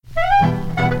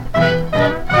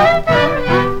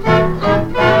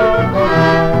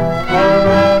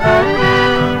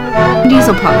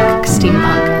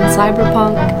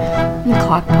cyberpunk, and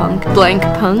clockpunk, blank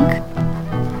punk.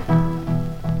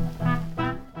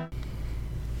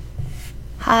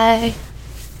 Hi.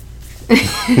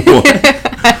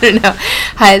 I don't know.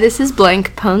 Hi, this is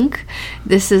Blank Punk.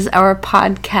 This is our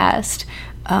podcast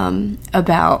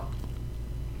about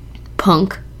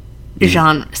punk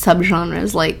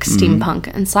subgenres like steampunk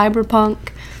and cyberpunk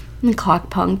and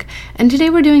clockpunk. And today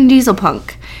we're doing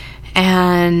Dieselpunk.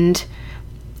 And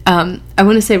I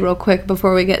want to say real quick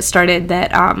before we get started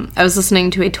that I was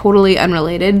listening to a totally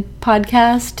unrelated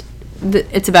podcast.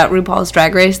 It's about RuPaul's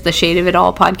Drag Race, the Shade of It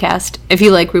All podcast. If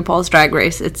you like RuPaul's Drag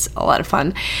Race, it's a lot of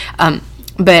fun.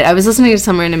 But I was listening to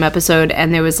some random episode,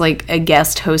 and there was like a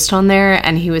guest host on there,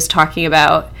 and he was talking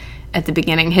about, at the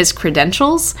beginning, his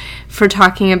credentials for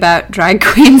talking about drag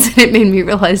queens, and it made me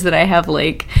realize that I have,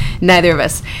 like, neither of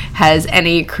us has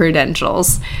any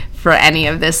credentials for any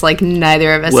of this. Like,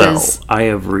 neither of us is... Well, I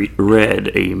have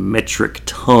read a metric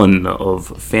ton of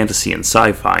fantasy and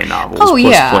sci-fi novels,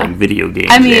 plus playing video games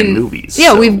and movies.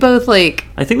 Yeah, so we've both, like...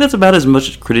 I think that's about as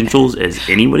much credentials as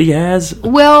anybody has.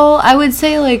 Well, I would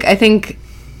say, like, I think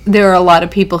there are a lot of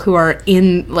people who are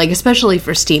in, like, especially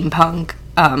for steampunk,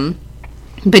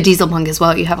 but Dieselpunk as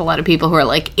well, you have a lot of people who are,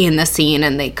 like, in the scene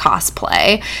and they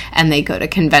cosplay and they go to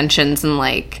conventions and,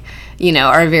 like... you know,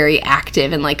 are very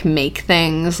active and, like, make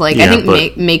things. Like, yeah, I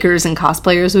think makers and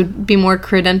cosplayers would be more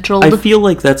credentialed. I feel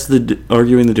like that's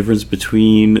arguing the difference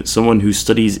between someone who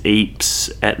studies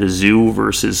apes at the zoo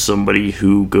versus somebody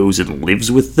who goes and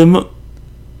lives with them.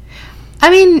 I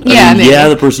mean, yeah,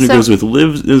 the person who goes with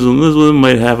lives with them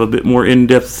might have a bit more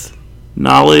in-depth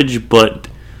knowledge, but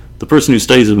the person who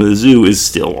studies them at the zoo is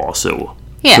still also...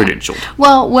 credentialed.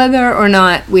 Well, whether or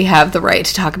not we have the right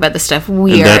to talk about this stuff,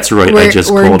 that's right. I just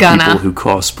called people who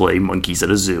cosplay monkeys at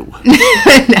a zoo.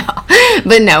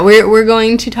 No, we're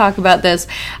going to talk about this.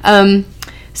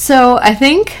 So I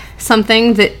think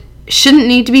something that shouldn't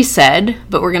need to be said,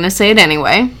 but we're going to say it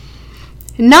anyway.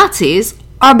 Nazis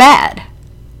are bad.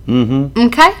 Mm-hmm.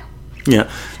 Okay?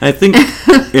 Yeah, I think,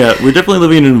 we're definitely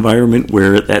living in an environment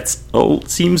where that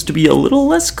seems to be a little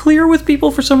less clear with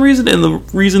people for some reason, and the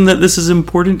reason that this is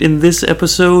important in this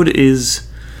episode is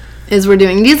we're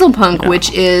doing Dieselpunk,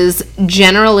 which is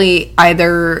generally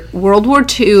either World War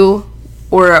II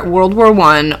or World War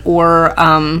I, or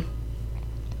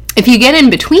if you get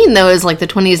in between those, like the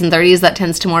 20s and 30s, that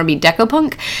tends to more be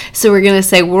Decopunk. So we're going to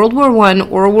say World War I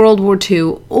or World War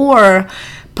II or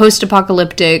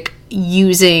post-apocalyptic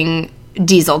using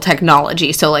diesel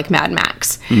technology, so like Mad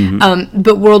Max. Mm-hmm.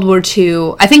 But World War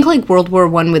II, I think like World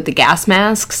War I with the gas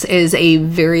masks is a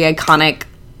very iconic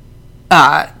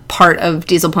part of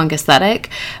Dieselpunk aesthetic,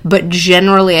 but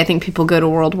generally I think people go to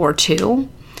World War II.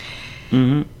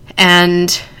 Mm-hmm.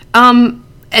 And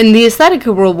the aesthetic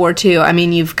of World War II, I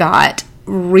mean, you've got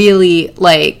really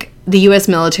like the U.S.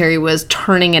 military was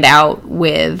turning it out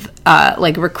with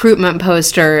like recruitment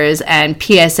posters and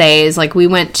PSAs. Like we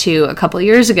went to a couple of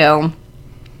years ago,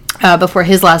 before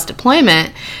his last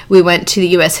deployment, we went to the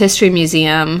U.S. History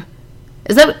Museum.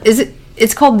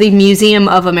 It's called the Museum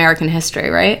of American History,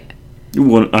 right?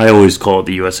 I always call it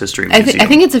the U.S. History Museum. I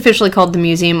think it's officially called the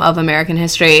Museum of American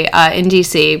History in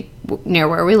D.C., near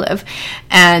where we live,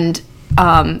 and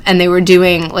they were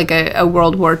doing like a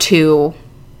World War II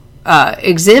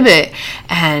exhibit,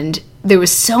 and there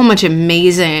was so much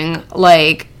amazing,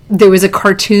 like there was a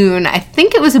cartoon, I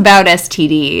think it was about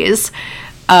STDs,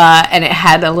 and it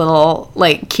had a little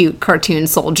like cute cartoon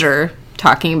soldier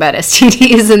talking about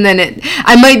STDs, and then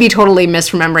I might be totally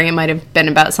misremembering, it might have been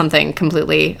about something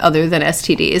completely other than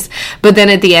STDs, but then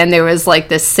at the end there was like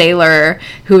this sailor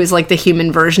who was like the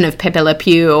human version of Pepe Le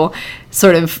Pew,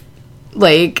 sort of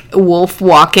like wolf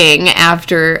walking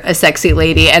after a sexy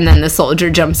lady, and then the soldier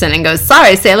jumps in and goes,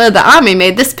 "Sorry, sailor, the army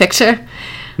made this picture."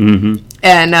 Mm-hmm.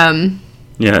 And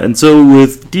and so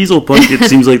with Dieselpunk, it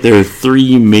seems like there are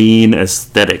three main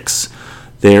aesthetics.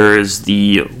 There's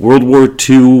the World War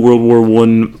II, World War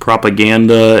I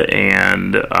propaganda,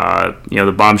 and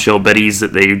the bombshell Bettys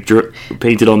that they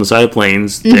painted on the side of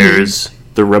planes. Mm-hmm. There's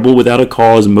the rebel without a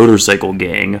cause motorcycle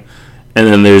gang, and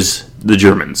then there's the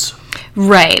Germans.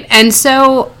 Right. And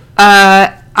so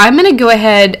I'm going to go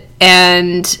ahead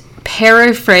and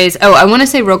paraphrase. Oh, I want to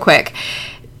say real quick,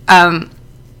 tying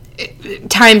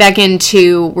back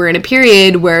into we're in a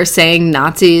period where saying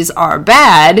Nazis are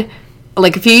bad.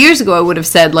 Like a few years ago, I would have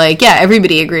said, like, yeah,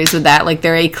 everybody agrees with that. Like,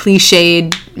 they're a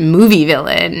cliched movie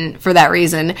villain for that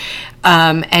reason.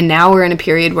 And now we're in a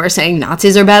period where saying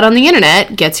Nazis are bad on the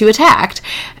internet gets you attacked.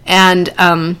 And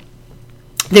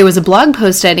there was a blog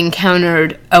post I'd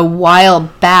encountered a while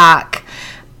back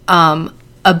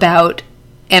about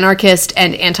anarchist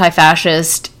and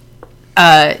anti-fascist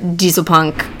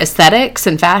Dieselpunk aesthetics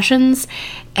and fashions,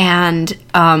 and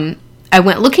I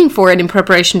went looking for it in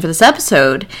preparation for this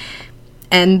episode,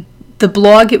 and the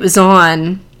blog it was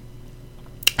on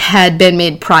had been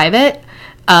made private.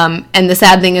 And the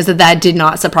sad thing is that did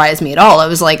not surprise me at all. It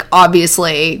was like,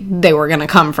 obviously they were going to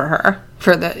come for her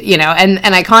for the,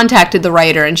 and I contacted the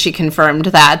writer, and she confirmed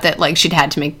that like she'd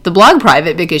had to make the blog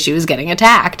private because she was getting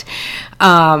attacked.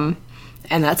 And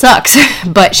that sucks.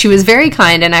 But she was very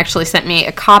kind and actually sent me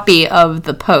a copy of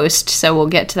the post. So we'll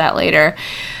get to that later.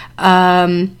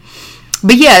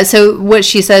 But yeah, so what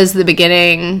she says at the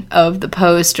beginning of the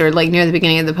post, or like near the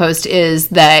beginning of the post, is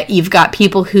that you've got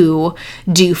people who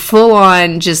do full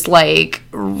on just like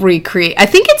recreate. I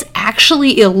think it's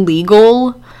actually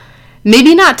illegal,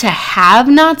 maybe not to have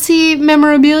Nazi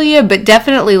memorabilia, but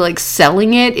definitely like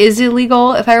selling it is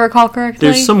illegal, if I recall correctly.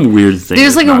 There's some weird thing.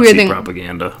 There's like a Nazi weird thing.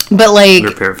 Propaganda. But like.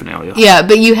 Their paraphernalia. Yeah,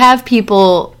 but you have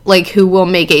people like who will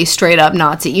make a straight up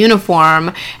Nazi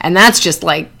uniform, and that's just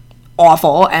like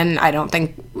awful, and I don't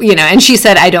think, and she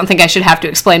said, I don't think I should have to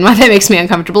explain why that makes me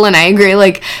uncomfortable, and I agree,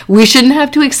 like, we shouldn't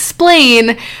have to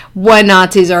explain why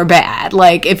Nazis are bad.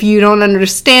 Like, if you don't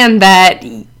understand that,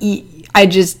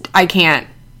 I can't,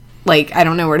 like, I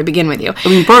don't know where to begin with you. I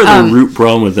mean, part of the root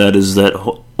problem with that is that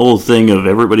whole thing of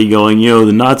everybody going,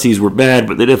 the Nazis were bad,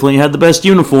 but they definitely had the best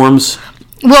uniforms.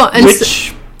 Well, and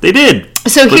which they did.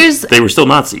 So they were still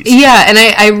Nazis. Yeah, and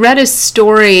I read a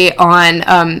story on,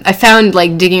 I found,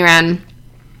 like, digging around,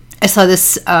 I saw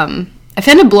this, I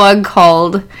found a blog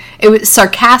called, it was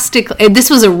sarcastic,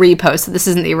 this was a repost, so this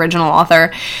isn't the original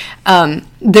author.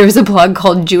 There was a blog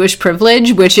called Jewish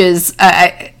Privilege, which is,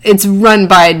 it's run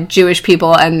by Jewish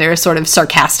people, and they're sort of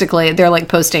sarcastically, they're like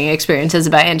posting experiences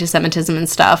about anti-Semitism and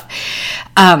stuff.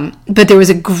 But there was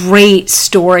a great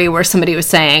story where somebody was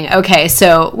saying, okay,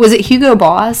 so was it Hugo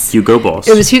Boss? Hugo Boss.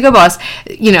 It was Hugo Boss.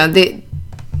 They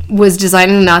was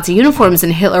designing the Nazi uniforms,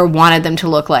 and Hitler wanted them to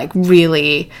look like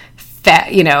really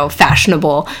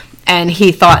fashionable, and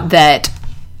he thought that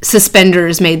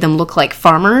suspenders made them look like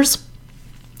farmers.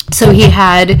 So he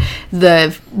had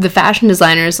the fashion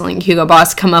designers like Hugo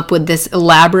Boss come up with this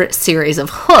elaborate series of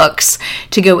hooks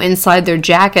to go inside their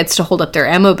jackets to hold up their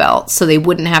ammo belts so they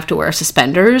wouldn't have to wear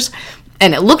suspenders.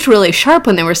 And it looked really sharp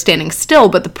when they were standing still,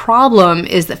 but the problem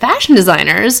is that fashion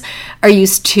designers are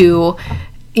used to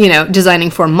designing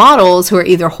for models who are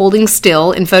either holding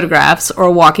still in photographs or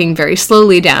walking very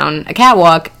slowly down a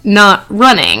catwalk, not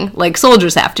running like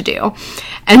soldiers have to do.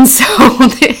 And so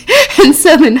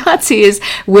the Nazis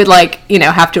would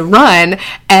have to run,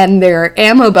 and their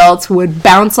ammo belts would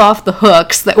bounce off the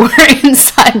hooks that were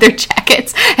inside their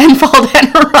jackets and fall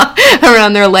down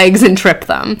around their legs and trip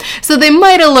them. So they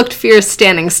might have looked fierce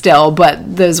standing still,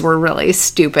 but those were really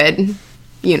stupid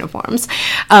uniforms.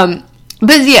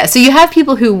 But yeah, so you have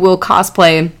people who will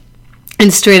cosplay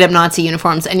in straight up Nazi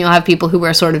uniforms, and you'll have people who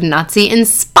wear sort of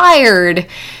Nazi-inspired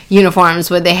uniforms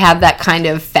where they have that kind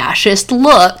of fascist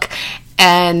look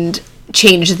and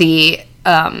change the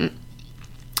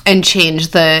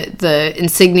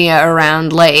insignia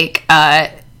around like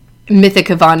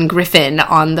Mythica von Griffin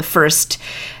on the first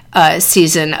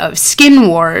season of Skin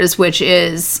Wars, which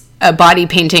is a body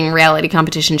painting reality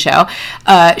competition show,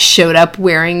 showed up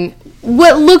wearing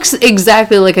what looks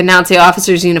exactly like a Nazi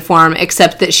officer's uniform,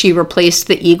 except that she replaced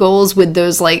the eagles with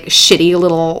those like shitty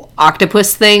little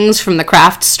octopus things from the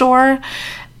craft store,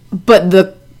 but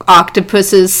the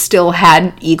octopuses still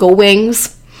had eagle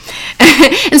wings.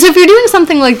 And so if you're doing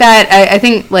something like that, I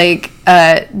think like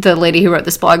the lady who wrote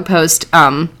this blog post,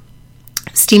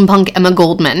 Steampunk Emma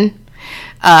Goldman,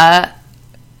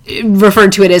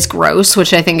 referred to it as gross,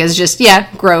 which I think is just,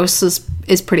 gross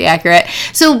is pretty accurate.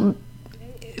 So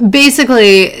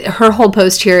basically her whole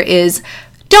post here is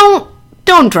don't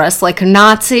dress like a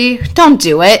Nazi. Don't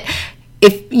do it.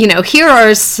 If, here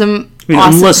are some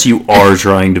awesome... unless you are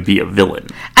trying to be a villain.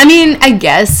 I mean, I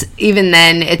guess even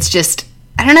then it's just,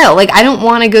 I don't know, like I don't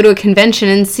want to go to a convention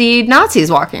and see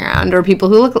Nazis walking around or people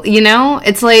who look,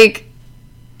 it's like,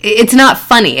 it's not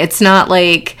funny. It's not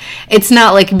like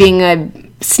being a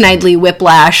Snidely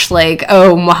Whiplash, like,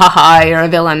 oh, mahaha, you're a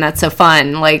villain, that's so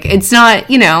fun. Like, it's not,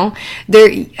 your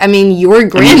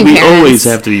grandparents... we always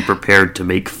have to be prepared to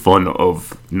make fun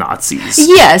of Nazis.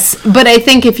 Yes, but I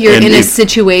think if you're in a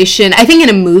situation... I think in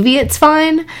a movie it's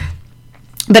fine,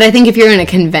 but I think if you're in a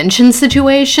convention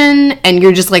situation and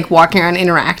you're just, like, walking around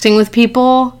interacting with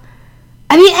people,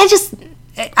 I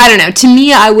don't know. To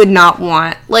me, I would not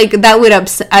want... Like, that would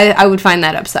I would find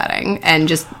that upsetting and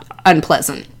just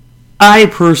unpleasant. I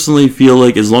personally feel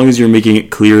like as long as you're making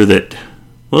it clear that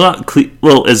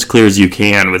Well, as clear as you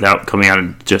can without coming out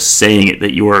and just saying it,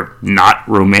 that you are not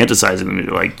romanticizing them.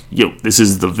 You're like, this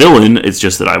is the villain. It's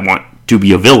just that I want to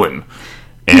be a villain.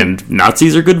 And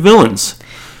Nazis are good villains.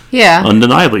 Yeah.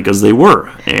 Undeniably, because they were.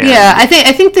 And yeah, I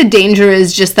think the danger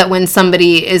is just that when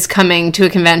somebody is coming to a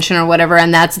convention or whatever,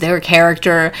 and that's their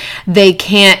character, they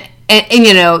can't,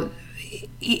 and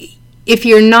if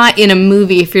you're not in a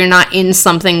movie, if you're not in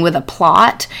something with a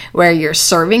plot where you're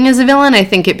serving as a villain, I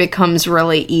think it becomes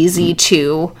really easy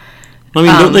to... I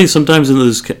mean, don't they sometimes in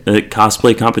those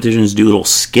cosplay competitions do little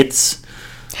skits?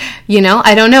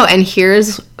 I don't know. And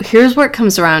here's where it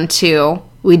comes around to,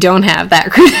 we don't have that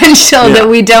credential, that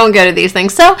we don't go to these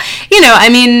things. So, I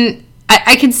mean,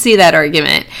 I could see that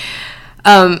argument.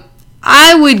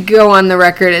 I would go on the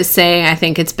record as saying I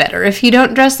think it's better if you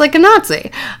don't dress like a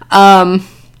Nazi.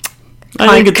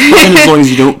 I think it's fine as long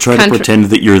as you don't try to pretend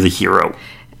that you're the hero.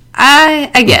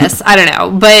 I guess. I don't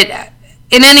know. But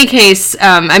in any case,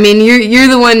 I mean, you're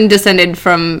the one descended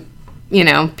from,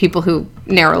 people who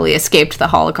narrowly escaped the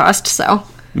Holocaust, so.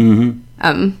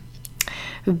 Mm-hmm.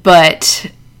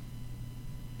 But,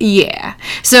 yeah.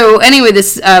 So, anyway,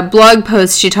 this blog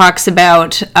post, she talks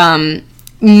about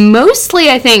mostly,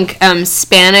 I think,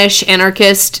 Spanish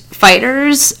anarchist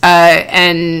fighters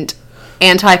and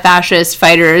anti-fascist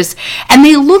fighters, and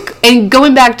they look, and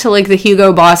going back to like the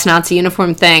Hugo Boss Nazi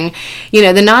uniform thing,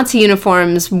 the Nazi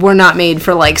uniforms were not made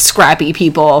for like scrappy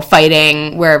people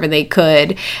fighting wherever they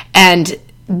could, and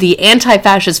the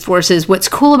anti-fascist forces, what's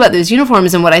cool about those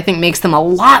uniforms and what I think makes them a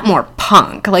lot more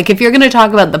punk, like if you're going to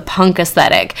talk about the punk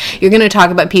aesthetic, you're going to talk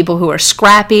about people who are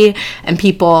scrappy and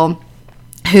people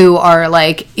who are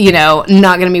like,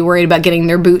 not going to be worried about getting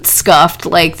their boots scuffed.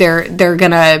 Like they're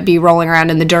going to be rolling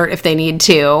around in the dirt if they need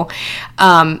to.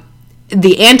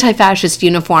 The anti-fascist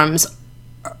uniforms,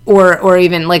 or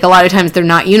even like a lot of times they're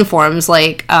not uniforms.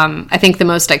 Like I think the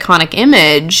most iconic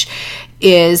image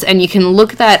is, and you can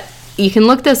look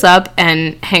this up,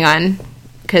 and hang on,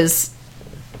 because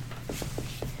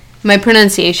my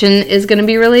pronunciation is going to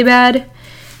be really bad,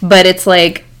 but it's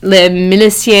like Le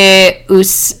Milicier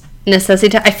us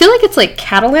Necesita. I feel like it's like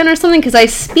Catalan or something, because I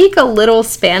speak a little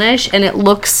Spanish and it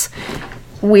looks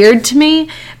weird to me,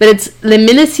 but it's Les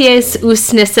Miliciers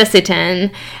us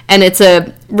Necesitan, and it's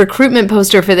a recruitment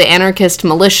poster for the anarchist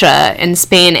militia in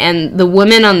Spain, and the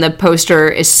woman on the poster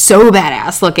is so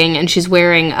badass looking, and she's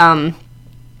wearing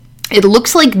it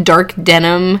looks like dark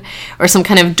denim or some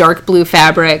kind of dark blue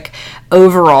fabric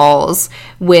overalls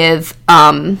with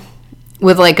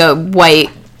like a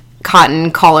white cotton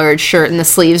collared shirt and the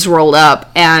sleeves rolled up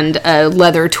and a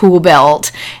leather tool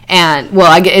belt, and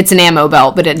it's an ammo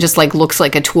belt, but it just like looks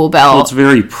like a tool belt. Well, it's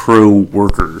very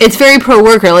pro-worker.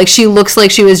 Like she looks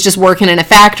like she was just working in a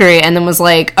factory and then was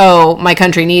like, oh, my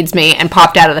country needs me, and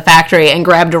popped out of the factory and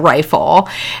grabbed a rifle.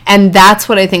 And that's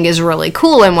what I think is really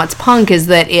cool, and what's punk is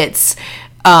that it's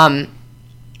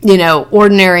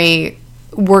ordinary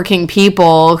working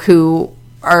people who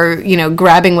are,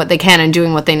 grabbing what they can and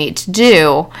doing what they need to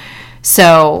do.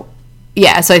 So,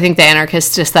 yeah, so I think the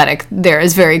anarchist aesthetic there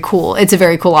is very cool. It's a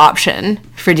very cool option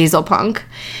for Dieselpunk.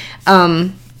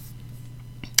 And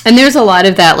there's a lot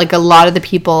of that, like a lot of the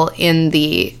people in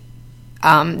the...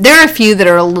 there are a few that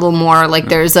are a little more, like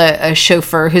there's a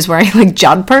chauffeur who's wearing like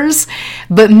jodhpurs,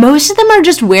 but most of them are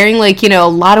just wearing like, a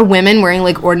lot of women wearing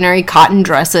like ordinary cotton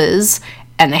dresses,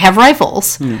 and they have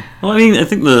rifles. Well, I mean, I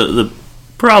think the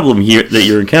problem here that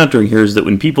you're encountering here is that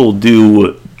when people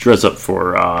do dress up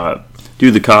for do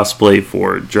the cosplay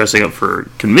for dressing up for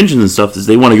conventions and stuff, is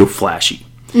they want to go flashy.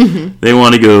 Mm-hmm. They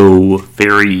want to go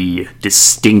very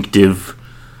distinctive,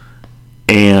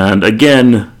 and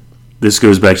again, this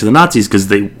goes back to the Nazis because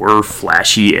they were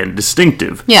flashy and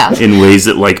distinctive, in ways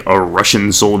that like a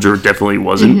Russian soldier definitely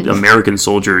wasn't. Mm-hmm. American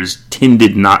soldiers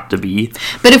tended not to be.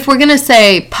 But if we're gonna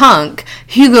say punk,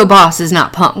 Hugo Boss is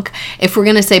not punk. If we're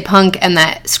gonna say punk and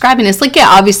that scrappiness, like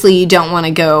obviously you don't want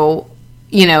to go,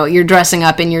 you're dressing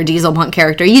up in your Dieselpunk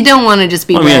character. You don't want to just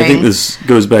be wearing... I think this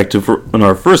goes back to in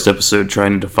our first episode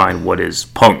trying to define what is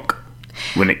punk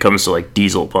when it comes to like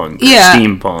Dieselpunk, or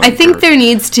steampunk. I think there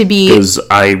needs to be... Because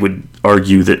I would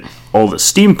argue that all the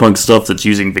steampunk stuff that's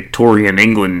using Victorian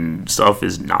England stuff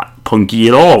is not punky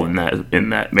at all in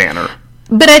that manner.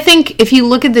 But I think if you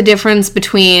look at the difference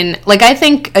between, like, I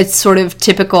think a sort of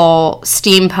typical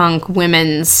steampunk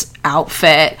women's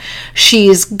outfit,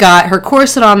 she's got her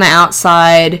corset on the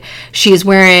outside, she's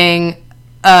wearing,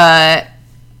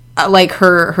 like,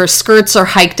 her skirts are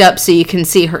hiked up so you can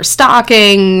see her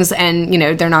stockings, and,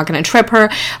 they're not going to trip her.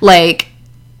 Like,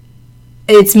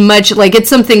 it's much like it's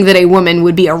something that a woman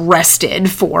would be arrested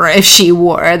for if she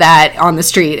wore that on the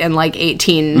street in like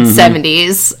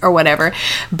 1870s or whatever.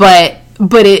 But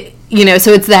it, you know,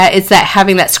 so it's that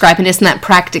having that scrappiness and that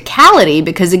practicality,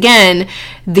 because again,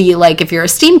 the like if you're a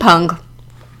steampunk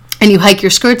and you hike your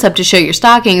skirts up to show your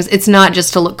stockings, it's not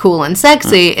just to look cool and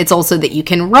sexy, it's also that you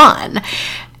can run.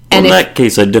 And in that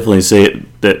case, I'd definitely say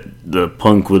that the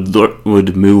punk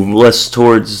would move less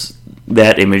towards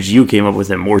that image you came up with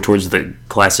and more towards the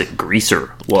classic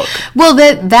greaser look. Well,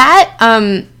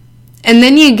 and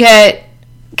then you get,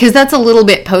 because that's a little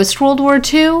bit post-World War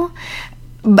II.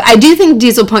 I do think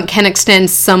Dieselpunk can extend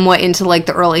somewhat into like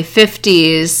the early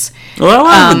 50s. Well,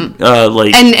 and the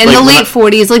late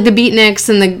 40s, like the beatniks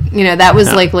and the, you know, that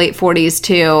was like late 40s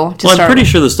too. Well, I'm pretty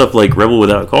sure the stuff like Rebel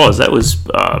Without Cause, that was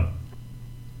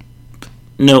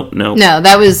No,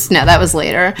 that was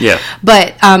later. Yeah.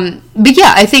 But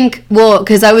yeah, I think, well,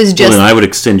 because I was just... Well, then I would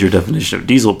extend your definition of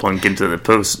Dieselpunk into the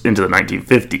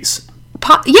 1950s.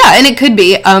 Yeah, and it could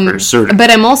be. For certain. But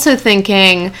I'm also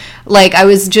thinking, like, I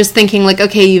was just thinking, like,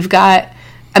 okay, you've got...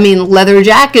 I mean, leather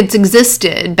jackets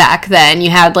existed back then. You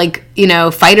had, like, you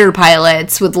know, fighter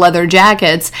pilots with leather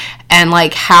jackets, and,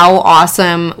 like, how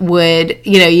awesome would,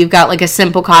 you know, you've got, like, a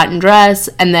simple cotton dress,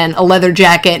 and then a leather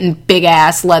jacket and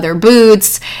big-ass leather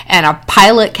boots, and a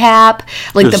pilot cap.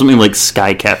 Like There's something like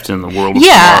Sky Captain in the World of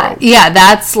Tomorrow. Tomorrow. Yeah,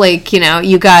 that's, like, you know,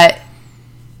 you got...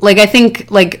 Like, I think,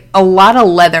 like, a lot of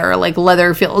leather. Like,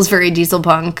 leather feels very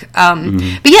Dieselpunk.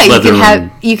 But, yeah,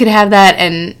 you could have that,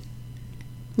 and...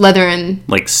 Leather and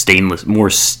like stainless, more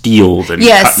steel than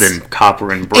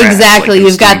copper and brass. Exactly,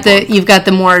 like you've got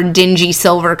the more dingy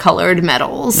silver colored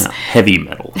metals. Yeah, heavy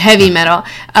metal.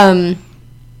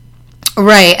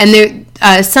 Right, and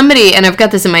there somebody, and I've got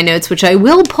this in my notes, which I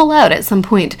will pull out at some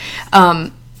point.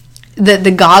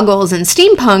 The goggles in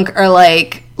steampunk are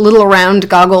like little round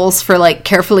goggles for like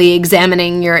carefully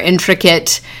examining your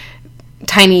intricate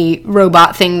tiny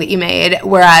robot thing that you made,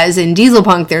 whereas in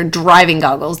Dieselpunk they're driving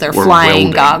goggles, they're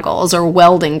flying goggles or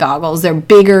welding goggles. They're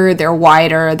bigger, they're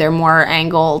wider, they're more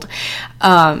angled.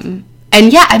 And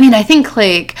yeah, I mean, I think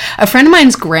like a friend of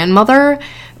mine's grandmother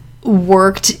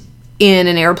worked in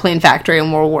an airplane factory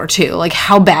in World War II. Like,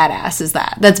 how badass is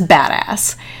that? That's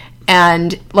badass.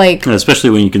 And like,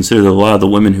 especially when you consider that a lot of the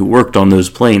women who worked on those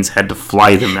planes had to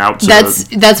fly them out. That's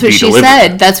what she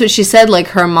said. That's what she said. Like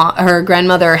her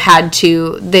grandmother had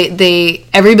to.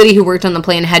 Everybody who worked on the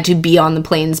plane had to be on the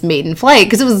plane's maiden flight,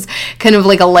 because it was kind of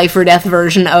like a life or death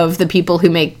version of the people who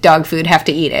make dog food have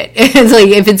to eat it. It's like,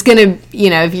 if it's gonna, you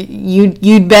know, if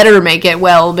you'd better make it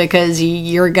well, because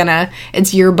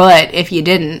it's your butt if you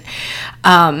didn't.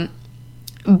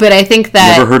 But I think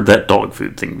that never heard that dog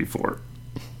food thing before.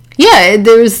 Yeah,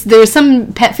 there's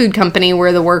some pet food company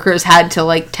where the workers had to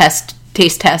like taste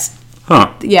test.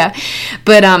 Huh. Yeah,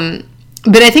 but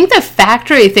I think the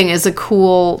factory thing is a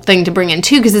cool thing to bring in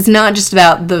too, because it's not just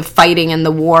about the fighting and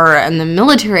the war and the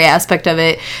military aspect of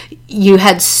it. You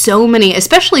had so many,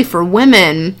 especially for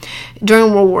women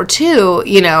during World War II.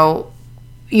 You know,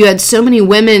 you had so many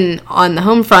women on the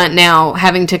home front now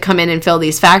having to come in and fill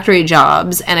these factory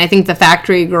jobs, and I think the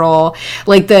factory girl,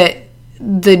 like the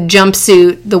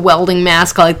jumpsuit, the welding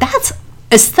mask, like that's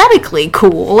aesthetically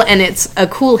cool, and it's a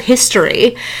cool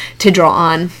history to draw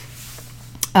on.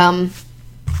 I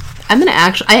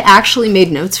actually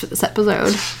made notes for this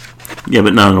episode. Yeah,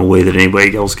 but not in a way that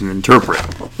anybody else can interpret.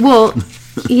 Well,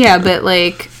 yeah, but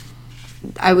like,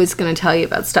 I was going to tell you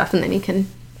about stuff, and then you can,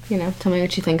 you know, tell me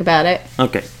what you think about it.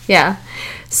 Okay. Yeah.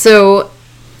 So,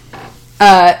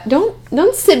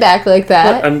 don't sit back like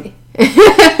that. What?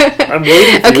 I'm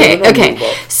waiting for you. Okay.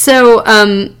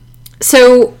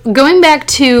 So going back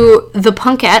to the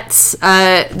Punkettes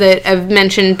that I've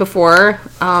mentioned before,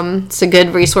 it's a good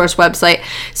resource website.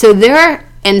 So their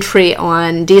entry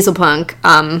on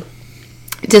Dieselpunk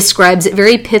describes it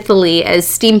very pithily as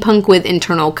steampunk with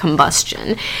internal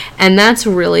combustion, and that's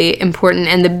really important.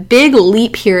 And the big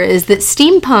leap here is that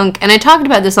steampunk, and I talked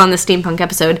about this on the steampunk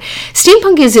episode,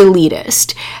 steampunk is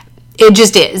elitist. It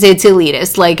just is. It's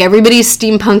elitist. Like, everybody's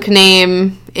steampunk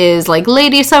name is like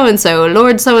Lady so-and-so,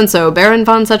 Lord so-and-so, Baron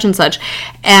von such-and-such.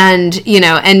 And, you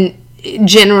know, and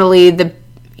generally,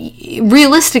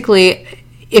 realistically,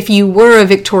 if you were a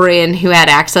Victorian who had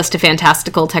access to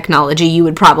fantastical technology, you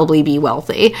would probably be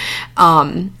wealthy.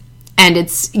 And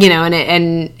it's, you know,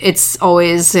 and it's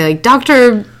always like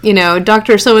Dr.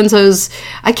 So-and-so's,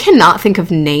 I cannot think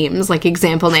of names, like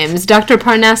example names. Dr.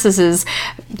 Parnassus's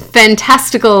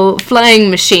fantastical flying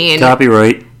machine.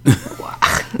 Copyright.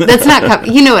 That's not...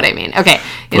 You know what I mean. Okay.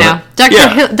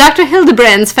 Dr.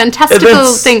 Hildebrand's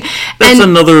fantastical thing. That's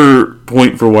another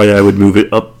point for why I would move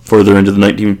it up further into the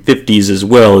 1950s as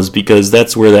well, is because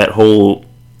that's where that whole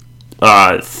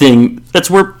thing... That's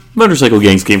where motorcycle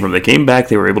gangs came from. They came back,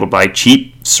 they were able to buy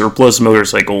cheap surplus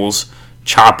motorcycles,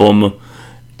 chop them,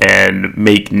 and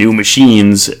make new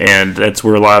machines, and that's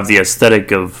where a lot of the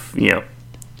aesthetic of,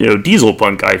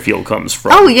 Dieselpunk, I feel, comes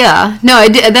from. Oh, yeah. No,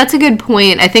 that's a good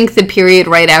point. I think the period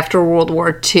right after World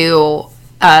War II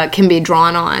can be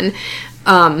drawn on.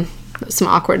 Some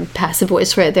awkward passive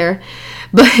voice right there.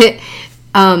 But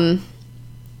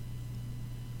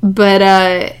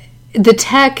the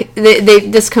tech,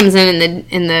 this comes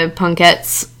in the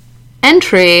Punkettes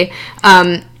entry.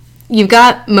 You've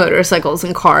got motorcycles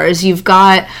and cars. You've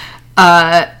got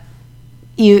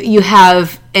you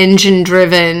have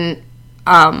engine-driven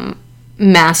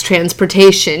mass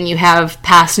transportation. You have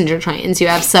passenger trains. You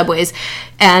have subways,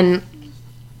 and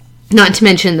not to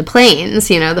mention the planes.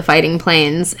 The fighting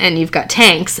planes, and you've got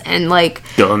tanks and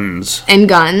guns.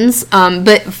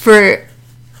 But for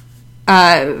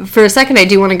a second, I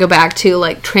do want to go back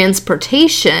to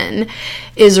transportation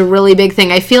is a really big thing.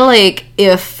 I feel like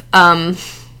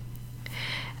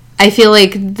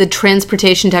the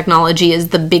transportation technology is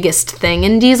the biggest thing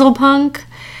in Dieselpunk.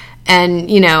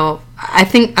 And, I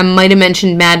think I might have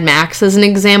mentioned Mad Max as an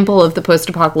example of the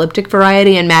post-apocalyptic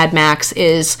variety, and Mad Max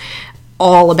is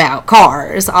all about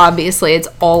cars. Obviously, it's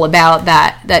all about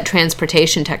that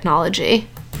transportation technology.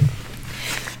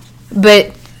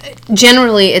 But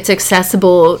generally, it's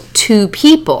accessible to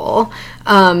people.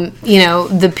 The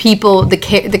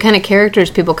kind of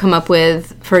characters people come up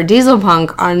with for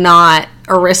Dieselpunk are not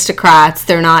aristocrats.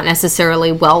 They're not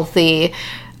necessarily wealthy.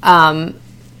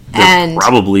 They're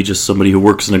probably just somebody who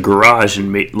works in a garage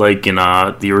and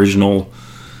the original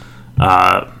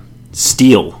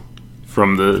Steel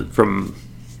from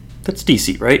that's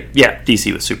DC, right? Yeah,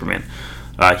 DC with Superman.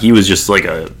 He was just like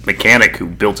a mechanic who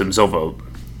built himself a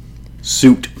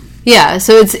suit. Yeah,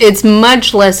 so it's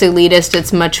much less elitist.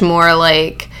 It's much more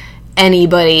like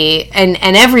anybody and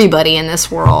everybody in this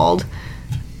world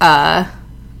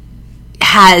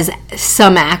has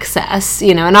some access,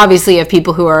 and obviously you have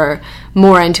people who are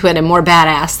more into it and more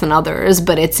badass than others,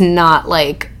 but it's not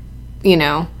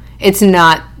it's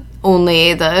not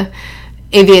only the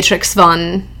aviatrix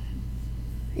von,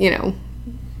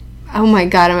 oh my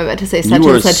god, I'm about to say such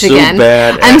and such again.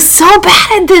 I'm so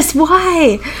bad at this,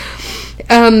 why?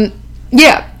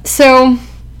 So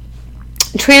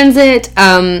transit,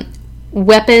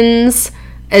 weapons,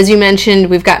 as you mentioned,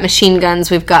 we've got machine guns,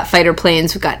 we've got fighter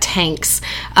planes, we've got tanks,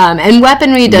 and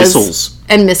weaponry does...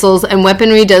 Missiles, and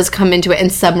weaponry does come into it,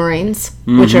 and submarines,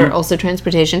 which are also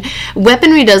transportation.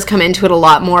 Weaponry does come into it a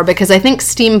lot more, because I think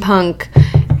steampunk,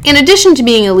 in addition to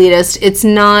being elitist, it's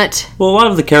not... Well, a lot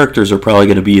of the characters are probably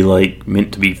going to be,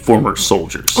 meant to be former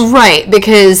soldiers. Right,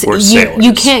 because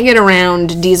you can't get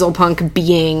around Dieselpunk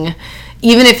being...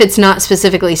 Even if it's not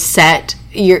specifically set,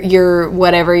 your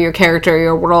whatever, your character,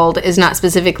 your world is not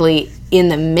specifically in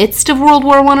the midst of World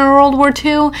War I or World War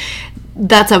II,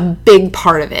 that's a big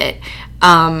part of it.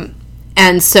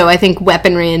 And so I think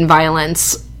weaponry and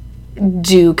violence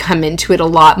do come into it a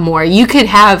lot more. You could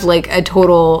have a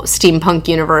total steampunk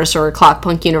universe or a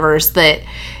clockpunk universe that,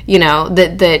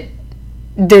 that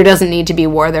there doesn't need to be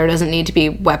war, there doesn't need to be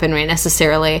weaponry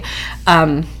necessarily.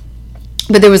 But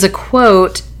there was a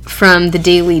quote from the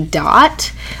Daily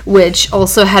Dot, which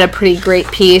also had a pretty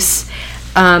great piece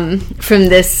from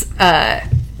this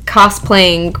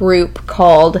cosplaying group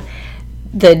called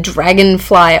the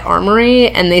Dragonfly Armory,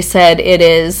 and they said it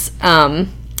is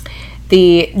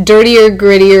the dirtier,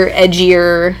 grittier,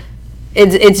 edgier.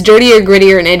 It's dirtier,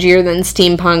 grittier, and edgier than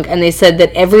steampunk, and they said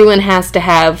that everyone has to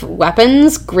have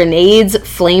weapons, grenades,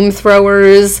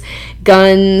 flamethrowers,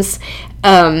 guns.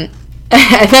 I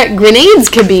thought grenades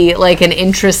could be an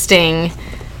interesting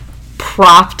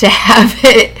prop to have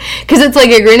it, because it's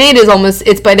a grenade is almost,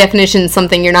 it's by definition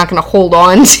something you're not going to hold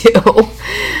on to.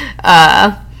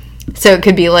 So it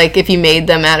could be if you made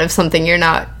them out of something you're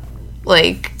not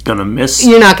gonna miss.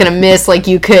 You're not gonna miss.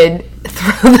 You could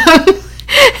throw them.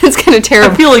 It's kind of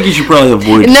terrible. I feel like you should probably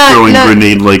avoid throwing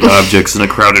grenade-like objects in a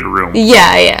crowded room.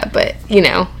 Yeah, but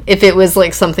if it was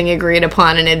something agreed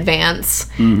upon in advance.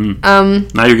 Mm-hmm.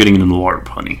 Now you're getting into the LARP,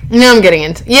 honey. No, I'm getting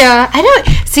into. Yeah, I don't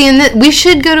see. We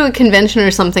should go to a convention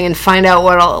or something and find out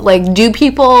what all do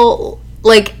people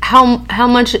how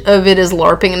much of it is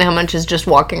LARPing and how much is just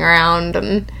walking around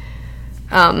and.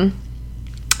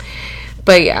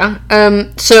 But yeah,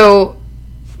 so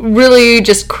really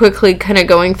just quickly kind of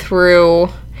going through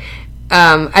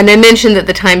and I mentioned that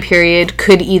the time period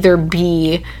could either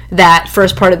be that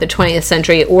first part of the 20th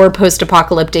century or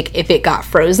post-apocalyptic if it got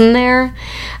frozen there.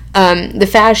 The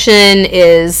fashion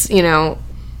is,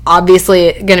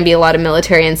 obviously going to be a lot of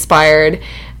military-inspired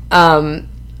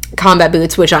combat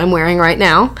boots, which I'm wearing right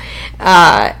now.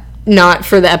 Not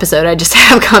for the episode, I just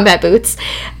have combat boots.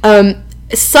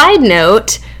 Side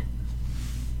note,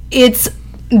 it's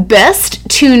best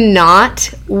to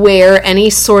not wear any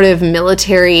sort of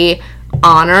military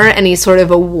honor, any sort of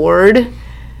award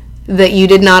that you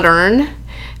did not earn,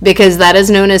 because that is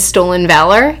known as stolen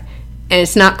valor, and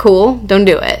it's not cool. Don't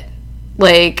do it.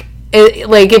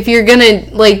 If you're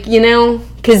gonna,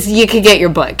 because you could get your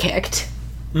butt kicked.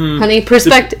 Honey,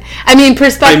 perspective.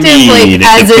 Perspective. It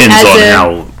depends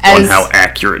on how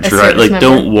accurate you're at.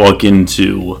 Don't walk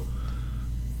into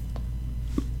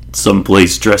some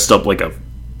place dressed up like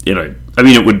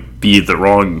it would be the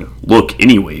wrong look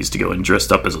anyways to go in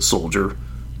dressed up as a soldier,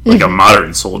 like a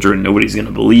modern soldier, and nobody's going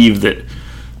to believe that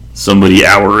somebody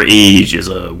our age is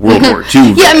a World War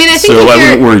II vet. Yeah, I think so I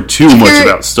wouldn't worry too much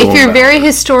about stolen If you're valor. very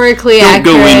historically accurate...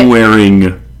 Don't go in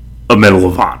wearing a Medal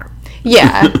of Honor.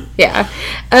 Yeah, yeah.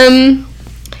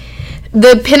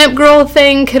 The pinup girl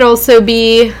thing could also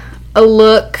be a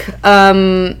look.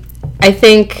 I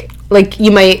think...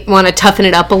 you might want to toughen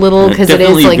it up a little because it is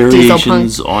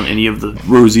variations Dieselpunk on any of the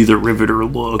Rosie the Riveter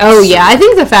looks. Oh yeah, I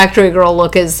think the factory girl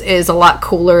look is a lot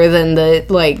cooler than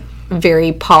the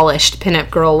very polished pinup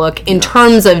girl look in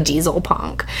terms of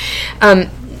Dieselpunk.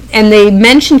 And they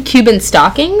mentioned Cuban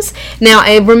stockings. Now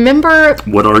I remember.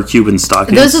 What are Cuban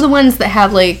stockings? Those are the ones that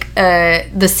have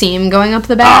the seam going up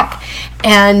the back,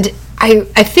 and I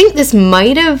think this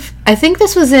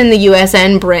was in the U.S.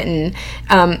 and Britain.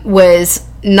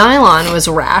 Nylon was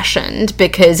rationed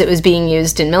because it was being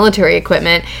used in military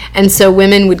equipment, and so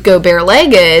women would go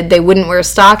bare-legged. They wouldn't wear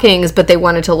stockings, but they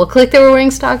wanted to look like they were wearing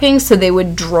stockings, so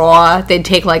they'd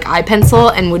take eye pencil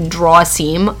and would draw a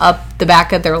seam up the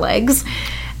back of their legs,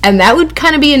 and that would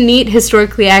kind of be a neat,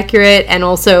 historically accurate, and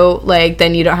also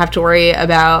then you don't have to worry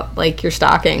about your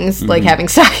stockings, having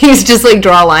stockings, just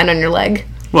draw a line on your leg.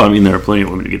 Well, there are plenty of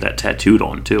women to get that tattooed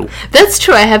on, too. That's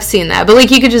true, I have seen that. But,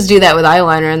 you could just do that with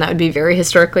eyeliner, and that would be very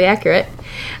historically accurate.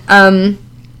 Mentioned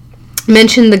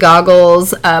the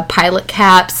goggles, pilot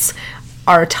caps.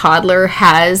 Our toddler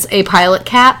has a pilot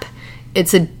cap.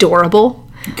 It's adorable.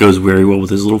 It goes very well with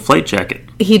his little flight jacket.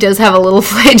 He does have a little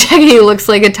flight jacket. He looks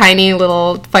like a tiny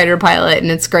little fighter pilot,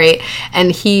 and it's great.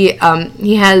 And he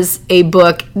has a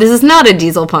book. This is not a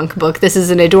Dieselpunk book. This is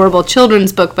an adorable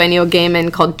children's book by Neil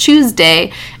Gaiman called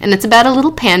Tuesday, and it's about a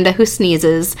little panda who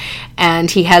sneezes. And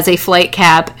he has a flight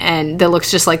cap, and that looks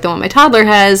just like the one my toddler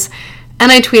has.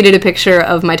 And I tweeted a picture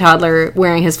of my toddler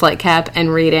wearing his flight cap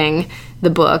and reading the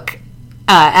book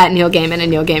at Neil Gaiman, and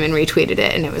Neil Gaiman retweeted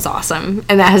it, and it was awesome.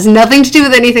 And that has nothing to do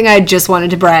with anything. I just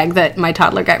wanted to brag that my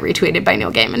toddler got retweeted by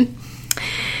Neil Gaiman.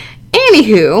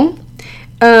 Anywho,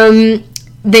 the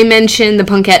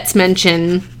punkettes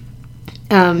mention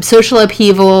social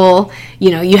upheaval.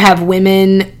 You have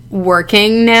women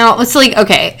working now. It's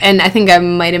okay, and I think I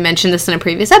might have mentioned this in a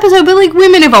previous episode, but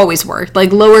women have always worked.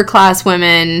 Lower class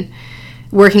women,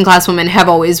 working class women have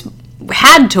always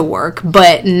had to work,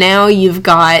 but now you've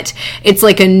got, it's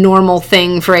a normal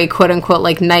thing for a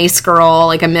quote-unquote nice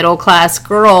girl, a middle-class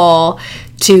girl,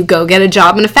 to go get a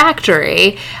job in a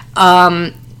factory,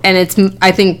 and it's,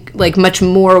 I think, much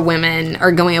more women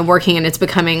are going and working, and it's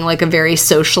becoming a very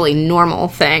socially normal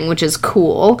thing, which is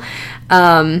cool.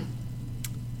 I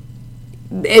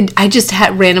just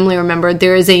randomly remembered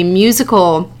there is a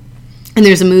musical, and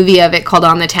there's a movie of it called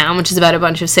On the Town, which is about a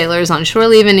bunch of sailors on shore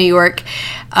leave in New York.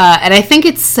 And I think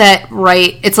it's set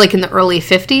it's in the early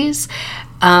 50s.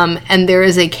 And there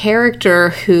is a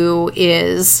character who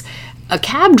is a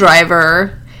cab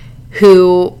driver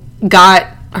who got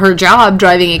her job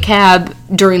driving a cab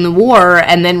during the war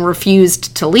and then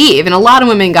refused to leave. And a lot of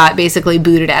women got basically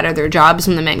booted out of their jobs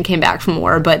when the men came back from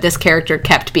war, but this character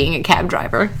kept being a cab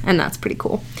driver, and that's pretty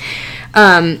cool.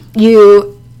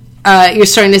 You're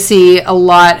starting to see a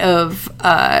lot of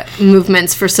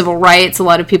movements for civil rights, a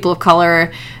lot of people of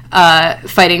color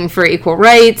fighting for equal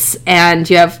rights, and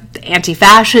you have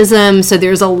anti-fascism, so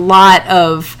there's a lot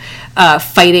of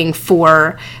fighting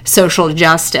for social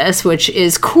justice, which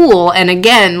is cool. And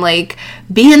again,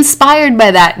 be inspired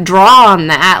by that, draw on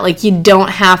that. You don't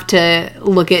have to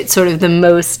look at sort of the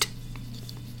most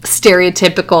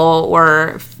stereotypical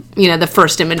or, the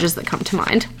first images that come to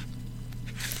mind,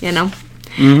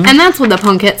 Mm-hmm. And that's what the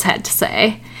punkettes had to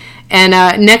say. And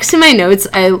next to my notes,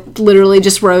 I literally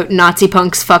just wrote Nazi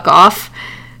punks fuck off.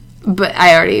 But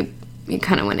I already we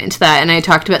kind of went into that, and I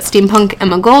talked about Steampunk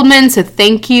Emma Goldman, so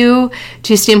thank you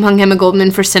to Steampunk Emma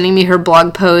Goldman for sending me her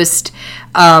blog post.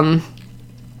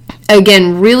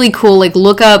 Again, really cool. Like,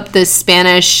 look up the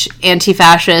Spanish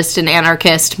anti-fascist and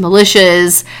anarchist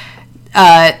militias.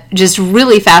 Just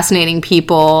really fascinating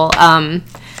people.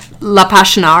 La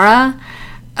Pasionara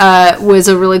was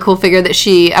a really cool figure that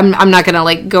she... I'm not going to,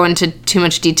 like, go into too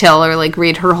much detail or, like,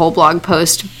 read her whole blog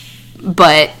post,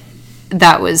 but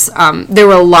that was... there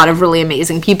were a lot of really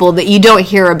amazing people that you don't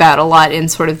hear about a lot in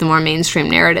sort of the more mainstream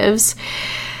narratives.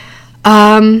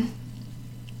 Okay.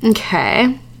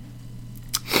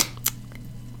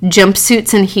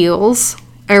 Jumpsuits and heels,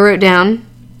 I wrote down.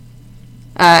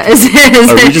 Are we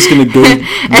just going to go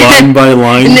line by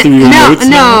line through your notes?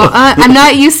 No, I'm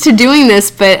not used to doing this,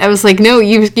 but I was like, no,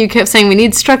 you kept saying we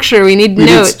need structure, we need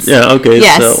notes. Okay,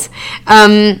 yes. So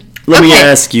let me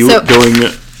ask you,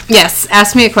 yes,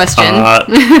 ask me a question.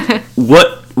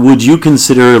 What would you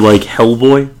consider, like,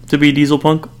 Hellboy to be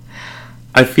Dieselpunk?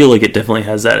 I feel like it definitely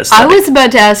has that aesthetic. I was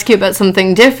about to ask you about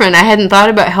something different. I hadn't thought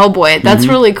about Hellboy. That's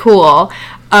really cool.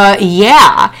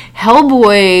 Yeah,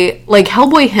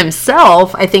 Hellboy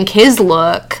himself, I think his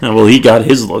look... Well, he got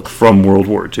his look from World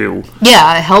War II.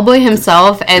 Yeah, Hellboy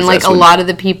himself, and, like, a lot of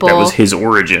the people... That was his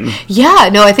origin. Yeah,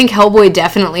 no, I think Hellboy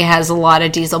definitely has a lot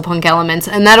of Dieselpunk elements,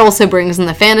 and that also brings in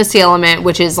the fantasy element,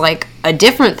 which is, like, a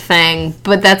different thing,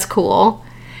 but that's cool.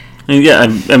 Yeah,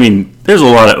 I mean, there's a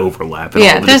lot of overlap in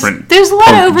all the different there's a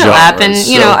lot of overlap, genres,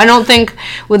 and, I don't think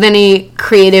with any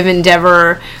creative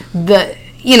endeavor,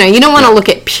 you don't want to look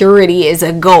at purity as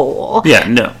a goal. Yeah,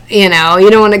 no. You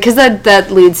don't want to, because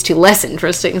that leads to less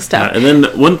interesting stuff. And then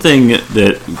one thing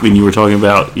that, when you were talking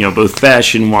about, both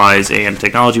fashion-wise and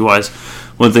technology-wise,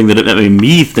 one thing that it made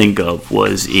me think of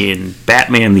was in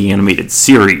Batman the Animated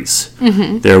Series.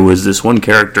 Mm-hmm. There was this one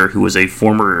character who was a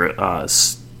former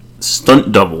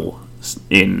stunt double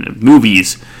in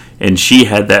movies, and she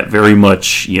had that very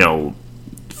much,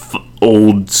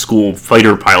 old school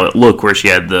fighter pilot look, where she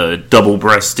had the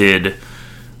double-breasted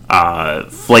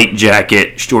flight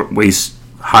jacket, short waist,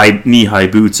 knee-high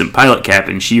boots, and pilot cap,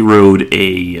 and she rode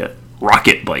a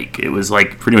rocket bike. It was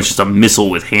like pretty much just a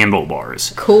missile with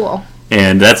handlebars. Cool.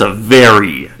 And that's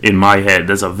in my head,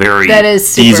 that's a very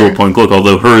super Dieselpunk look,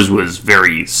 although hers was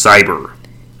very cyber.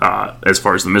 As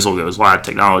far as the missile goes, a lot of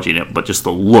technology in it, but just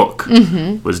the look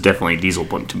was definitely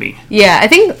Dieselpunk to me. Yeah, I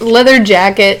think leather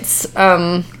jackets,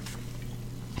 and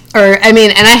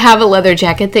I have a leather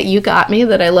jacket that you got me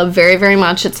that I love very, very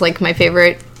much. It's like my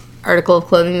favorite article of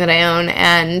clothing that I own,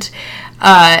 and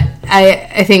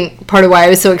I think part of why I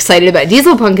was so excited about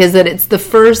Dieselpunk is that it's the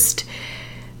first,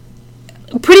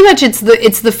 pretty much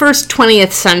it's the first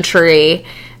 20th century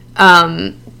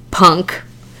punk,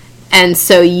 and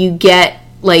so you get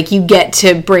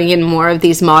to bring in more of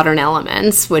these modern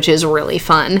elements, which is really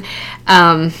fun.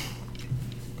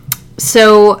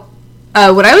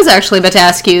 What I was actually about to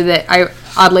ask you that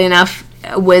oddly enough,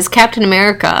 was Captain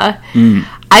America.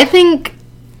 I think,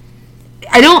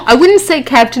 I wouldn't say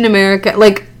Captain America,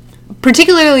 like,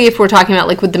 particularly if we're talking about,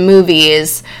 like, with the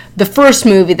movies, the first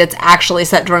movie that's actually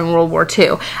set during World War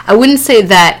II, I wouldn't say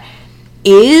that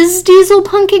is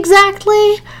Dieselpunk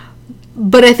exactly,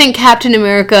 but I think Captain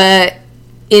America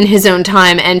in his own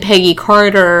time, and Peggy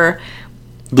Carter,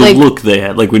 the look they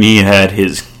had, like when he had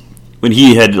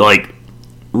like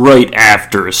right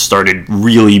after started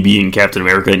really being Captain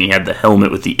America, and he had the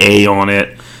helmet with the A on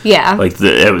it. Yeah, like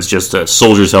it was just a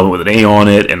soldier's helmet with an A on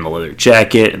it, and the leather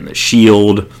jacket and the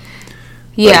shield.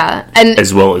 Yeah, and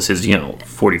as well as his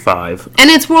 45. And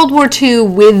it's World War II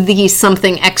with the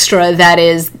something extra that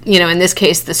is, in this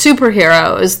case, the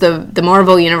superheroes, the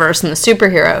Marvel universe and the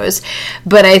superheroes.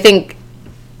 But I think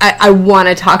I want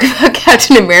to talk about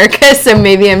Captain America, so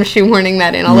maybe I'm shoehorning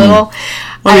that in a little.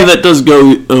 That does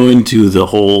go into the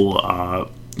whole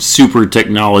super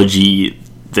technology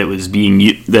that was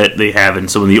that they have in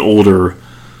some of the older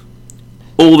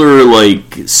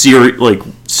like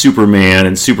Superman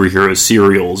and superhero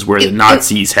serials, where the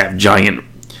Nazis have giant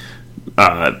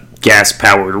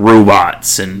gas-powered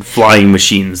robots and flying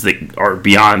machines that are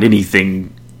beyond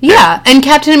anything. Yeah, and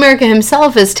Captain America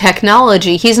himself is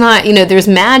technology. He's not, there's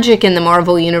magic in the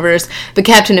Marvel universe, but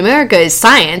Captain America is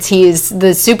science. He's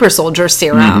the super soldier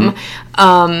serum.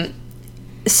 Mm-hmm.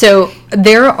 So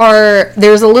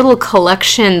there's a little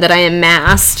collection that I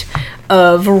amassed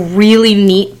of really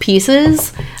neat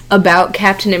pieces about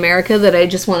Captain America that I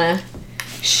just want to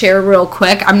share real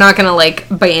quick. I'm not going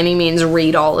to, by any means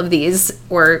read all of these,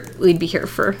 or we'd be here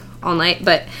for all night,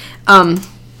 but...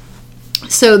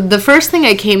 So the first thing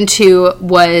I came to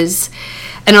was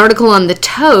an article on The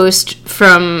Toast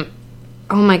from,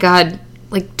 oh my god,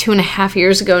 like 2.5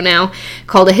 years ago now,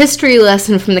 called A History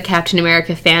Lesson from the Captain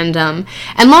America Fandom.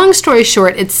 And long story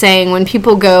short, it's saying when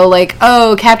people go like,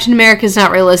 oh, Captain America's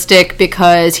not realistic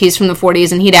because he's from the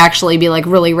 40s and he'd actually be like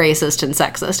really racist and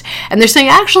sexist. And they're saying,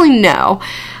 actually, no.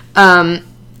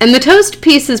 And the Toast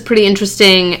piece is pretty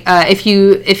interesting. If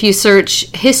you search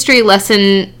History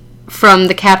Lesson from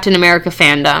the Captain America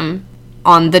Fandom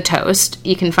on the Toast,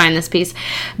 you can find this piece.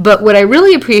 But what I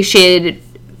really appreciated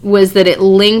was that it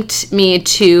linked me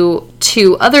to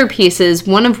two other pieces,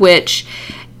 one of which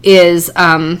is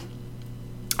a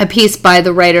piece by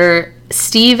the writer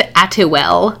Steve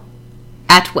Atwell,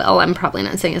 I'm probably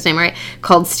not saying his name right,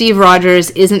 called Steve Rogers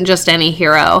Isn't Just Any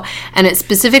Hero. And it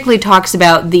specifically talks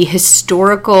about the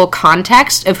historical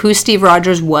context of who Steve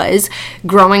Rogers was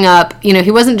growing up. You know, he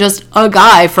wasn't just a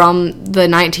guy from the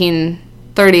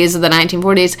 1930s or the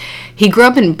 1940s. He grew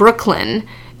up in Brooklyn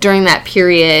during that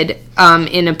period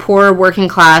in a poor working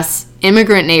class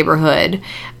immigrant neighborhood.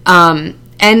 And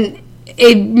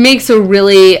it makes a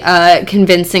really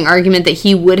convincing argument that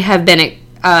he would have been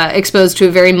exposed to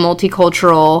a very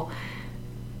multicultural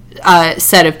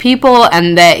set of people,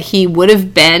 and that he would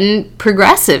have been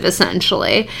progressive,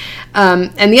 essentially.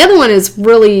 And the other one is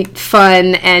really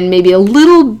fun and maybe a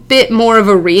little bit more of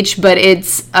a reach, but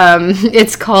it's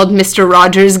called Mr.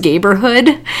 Rogers'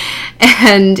 Gayborhood,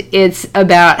 and it's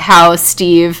about how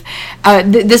Steve,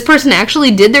 this person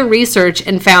actually did their research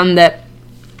and found that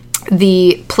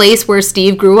the place where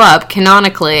Steve grew up,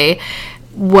 canonically,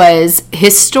 was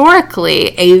historically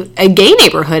a gay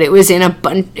neighborhood. It was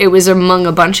among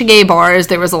a bunch of gay bars.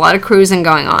 There was a lot of cruising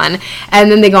going on,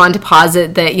 and then they go on to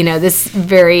posit that, you know, this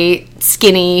very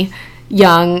skinny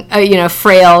young,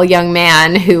 frail young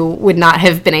man who would not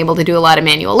have been able to do a lot of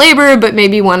manual labor, but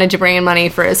maybe wanted to bring in money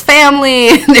for his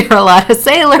family. There were a lot of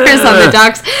sailors on the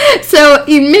docks, so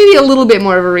maybe a little bit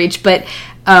more of a reach, but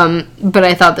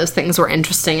I thought those things were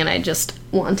interesting, and I just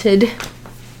wanted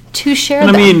to share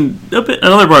them. I mean,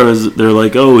 another part was they're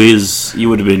like, oh, he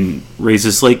would have been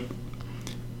racist. Like,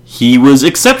 he was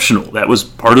exceptional. That was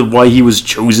part of why he was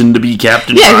chosen to be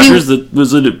Captain Rogers. That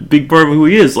was a big part of who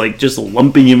he is. Like, just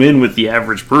lumping him in with the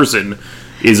average person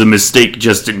is a mistake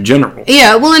just in general.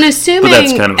 Yeah, well, and assuming, but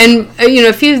that's kind of,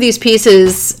 a few of these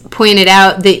pieces pointed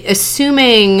out that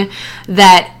assuming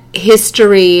that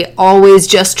history always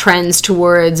just trends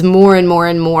towards more and more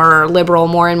and more liberal,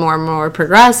 more and more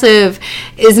progressive,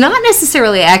 is not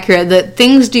necessarily accurate, that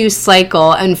things do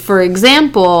cycle. And for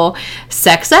example,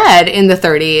 sex ed in the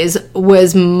 30s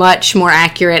was much more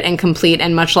accurate and complete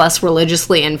and much less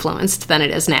religiously influenced than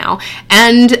it is now.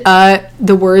 And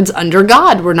the words under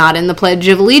God were not in the Pledge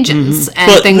of Allegiance, and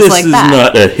but things like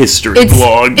that. This is not a history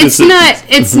blog.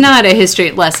 It's not a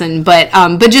history lesson, but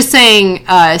just saying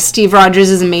Steve Rogers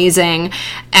is amazing,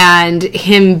 and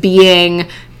him being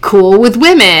cool with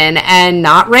women and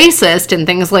not racist and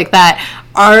things like that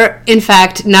are, in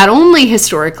fact, not only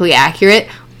historically accurate,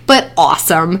 but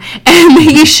awesome. And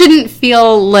you shouldn't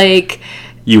feel like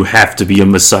you have to be a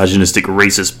misogynistic,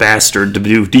 racist bastard to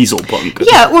do Dieselpunk.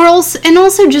 Yeah,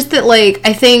 also just that, like,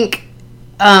 I think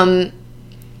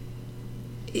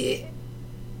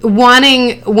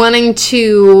wanting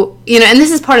to, and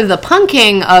this is part of the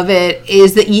punking of it,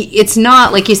 is that it's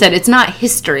not, like you said, it's not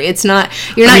history. It's not,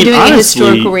 you're not doing honestly, a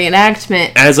historical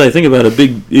reenactment. As I think about it, a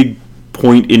big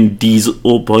point in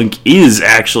Dieselpunk is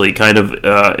actually kind of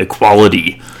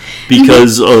equality,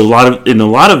 because in a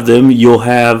lot of them you'll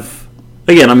have,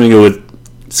 again, I'm going to go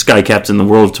with Sky Captain: The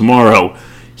World of Tomorrow.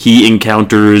 He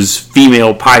encounters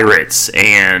female pirates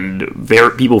and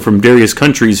people from various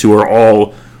countries who are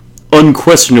all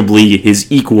unquestionably his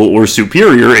equal or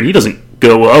superior, and he doesn't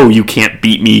go, oh, you can't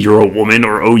beat me, you're a woman,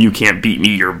 or oh, you can't beat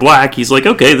me, you're black. He's like,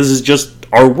 okay, this is just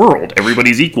our world.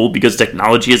 Everybody's equal because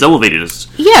technology has elevated us.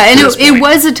 Yeah, and it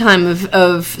was a time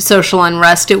of social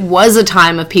unrest. It was a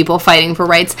time of people fighting for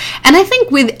rights. And I think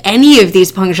with any of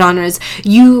these punk genres,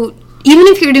 even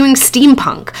if you're doing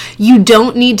steampunk, you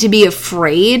don't need to be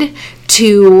afraid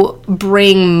to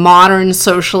bring modern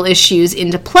social issues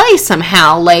into play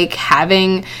somehow, like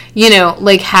having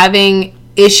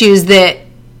issues that,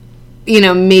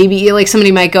 maybe like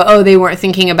somebody might go, oh, they weren't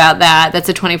thinking about that. That's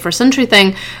a 21st century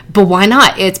thing. But why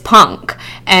not? It's punk.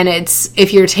 And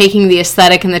if you're taking the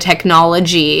aesthetic and the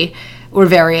technology or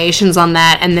variations on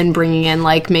that and then bringing in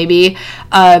like maybe,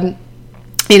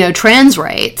 trans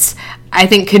rights, I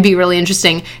think could be really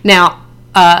interesting. Now,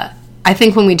 I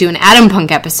think when we do an Atom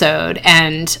Punk episode,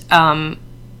 and I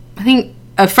think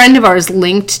a friend of ours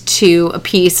linked to a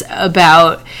piece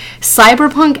about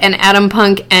cyberpunk and atom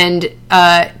punk and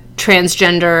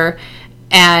transgender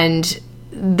and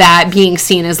that being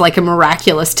seen as like a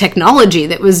miraculous technology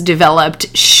that was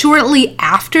developed shortly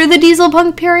after the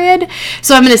Dieselpunk period.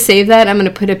 So I'm going to save that. I'm going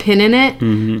to put a pin in it.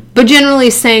 Mm-hmm. But generally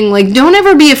saying, like, don't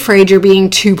ever be afraid you're being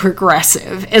too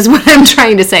progressive is what I'm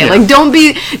trying to say. Yeah. Like,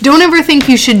 don't ever think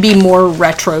you should be more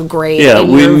retrograde in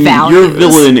your values. Your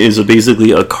villain is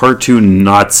basically a cartoon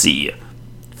Nazi,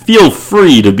 feel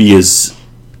free to be as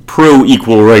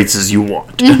pro-equal rights as you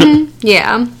want. Mm-hmm.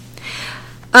 Yeah.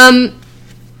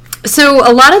 So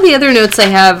a lot of the other notes I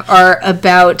have are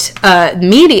about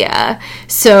media.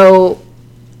 So,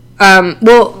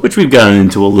 which we've gotten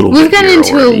into a little bit. We've gotten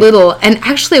into already. A little, and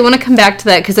actually I want to come back to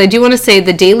that because I do want to say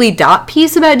the Daily Dot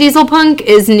piece about Dieselpunk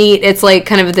is neat. It's like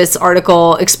kind of this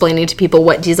article explaining to people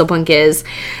what Dieselpunk is.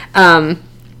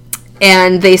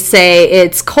 And they say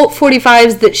it's Colt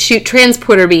 45s that shoot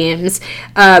transporter beams,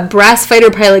 brass fighter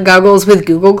pilot goggles with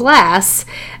Google Glass,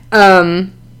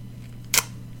 and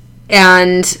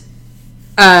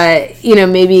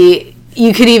maybe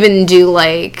you could even do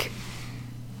like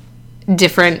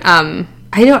different.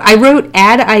 I wrote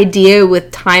add idea with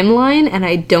timeline, and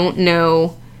I don't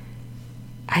know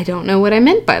what I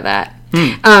meant by that.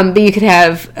 But you could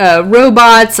have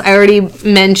robots. I already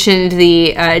mentioned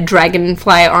the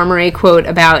Dragonfly Armory quote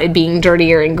about it being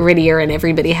dirtier and grittier and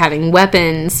everybody having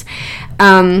weapons.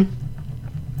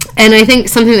 And I think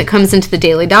something that comes into the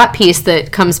Daily Dot piece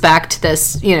that comes back to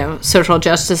this, social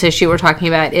justice issue we're talking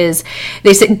about is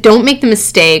they say don't make the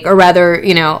mistake, or rather,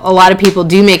 a lot of people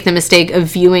do make the mistake of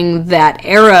viewing that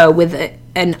era with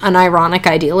an unironic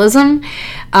idealism.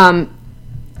 And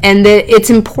that it's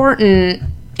important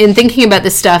in thinking about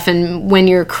this stuff and when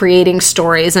you're creating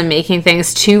stories and making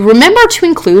things to remember to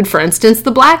include, for instance,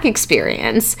 the Black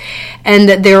experience, and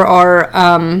that there are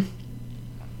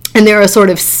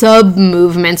sort of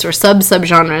sub-movements or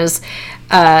sub-subgenres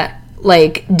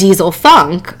like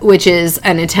Dieselpunk, which is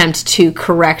an attempt to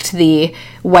correct the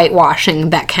whitewashing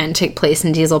that can take place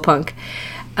in Dieselpunk.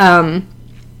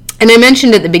 And I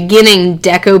mentioned at the beginning,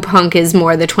 Decopunk is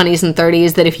more the 20s and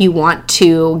 30s, that if you want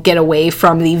to get away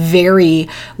from the very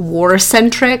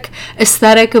war-centric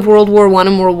aesthetic of World War I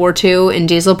and World War II in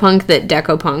Dieselpunk, that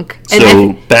Decopunk.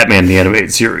 So, Batman the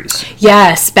Animated Series.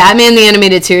 Yes, Batman the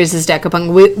Animated Series is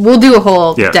Decopunk. We'll do a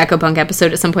whole Decopunk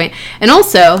episode at some point. And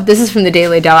also, this is from the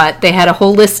Daily Dot, they had a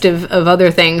whole list of other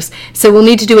things, so we'll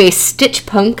need to do a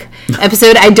Stitchpunk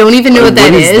episode. I don't even know what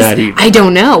that is. That I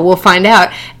don't know. We'll find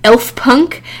out. Elf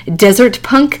Punk, Desert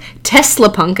Punk,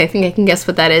 Tesla Punk, I think I can guess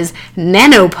what that is,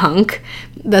 Nanopunk,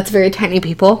 that's very tiny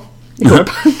people, little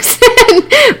punks,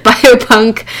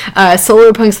 Biopunk,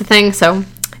 Solar Punk's the thing, so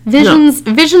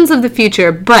visions of the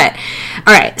future. But,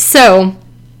 alright, so,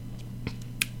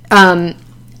 the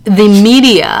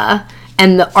media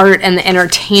and the art and the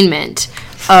entertainment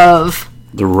of...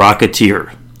 The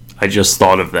Rocketeer. I just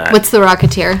thought of that. What's the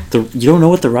Rocketeer? You don't know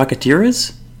what the Rocketeer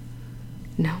is?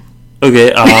 No.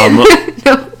 Okay,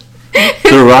 No.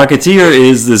 The Rocketeer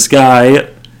is this guy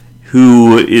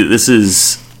this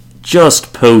is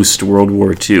just post-World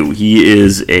War II. He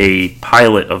is a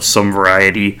pilot of some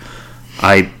variety.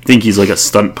 I think he's like a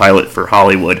stunt pilot for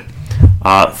Hollywood.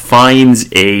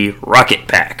 Finds a rocket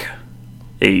pack,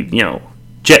 a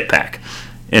jet pack,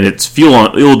 and it's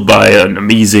fueled by an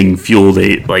amazing fuel,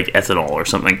 like ethanol or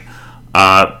something.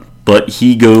 But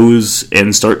he goes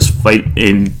and starts fight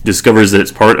and discovers that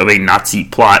it's part of a Nazi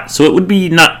plot. So it would be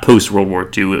not post-World War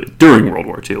II, during World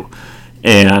War II.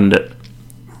 And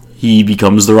he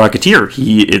becomes the Rocketeer.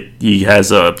 He has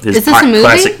his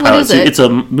classic pilot. What is it? It's a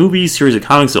movie series of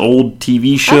comics, an old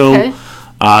TV show.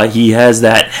 Okay. He has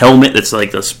that helmet that's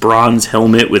like this bronze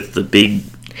helmet with the big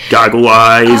goggle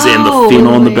eyes and the fin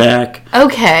on the back.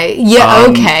 Okay. Yeah,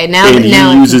 okay. Now he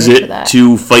uses it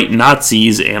to fight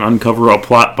Nazis and uncover a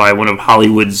plot by one of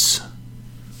Hollywood's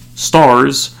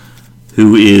stars,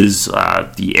 who is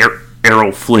the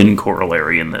Errol Flynn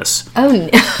corollary in this. Oh,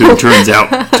 no. Who turns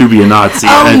out to be a Nazi.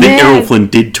 And I think Errol Flynn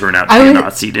did turn out to be a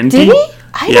Nazi, didn't he? Did he?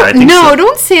 I think so.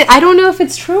 Don't say it. I don't know if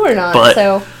it's true or not,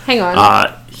 so hang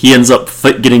on. He ends up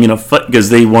getting in a fight because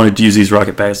they wanted to use these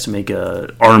rocket packs to make an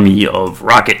army of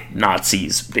rocket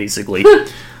Nazis, basically.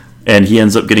 And he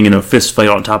ends up getting in a fist fight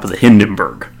on top of the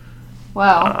Hindenburg.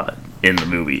 Wow. In the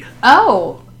movie.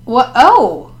 Oh. What?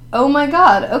 Oh my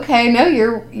God. Okay. No,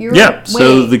 you're. Yeah.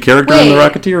 So the character in the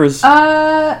Rocketeer is.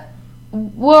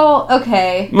 Well,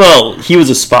 okay. Well, he was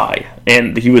a spy,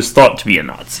 and he was thought to be a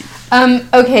Nazi.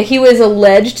 Okay, he was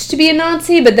alleged to be a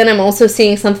Nazi, but then I'm also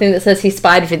seeing something that says he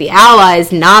spied for the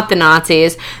Allies, not the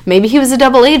Nazis. Maybe he was a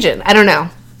double agent. I don't know.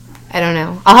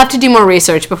 I'll have to do more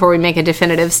research before we make a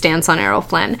definitive stance on Errol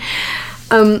Flynn.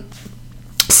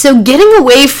 So getting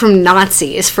away from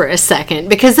Nazis for a second,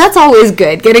 because that's always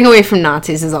good. Getting away from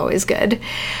Nazis is always good.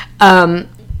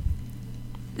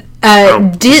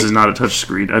 This is not a touch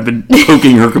screen. I've been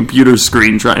poking her computer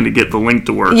screen trying to get the link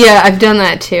to work. Yeah, I've done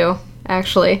that too,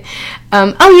 actually.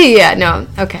 No,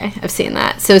 okay, I've seen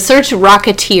that. So search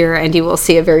Rocketeer and you will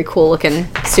see a very cool looking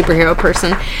superhero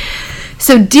person.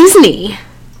 So Disney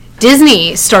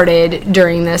started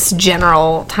during this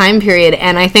general time period,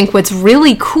 and I think what's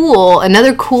really cool,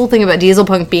 another cool thing about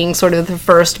Dieselpunk being sort of the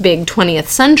first big 20th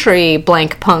century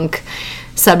blank punk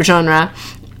subgenre,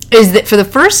 is that for the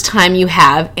first time you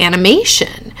have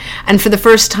animation, and for the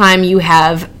first time you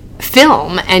have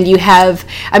film, and you have,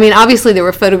 I mean, obviously there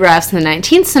were photographs in the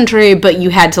 19th century, but you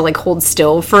had to like hold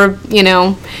still for,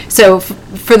 so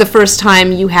for the first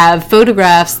time you have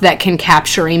photographs that can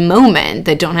capture a moment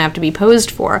that don't have to be posed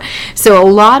for. So a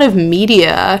lot of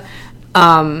media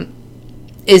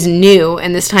is new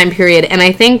in this time period, and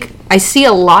I think I see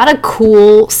a lot of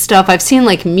cool stuff. I've seen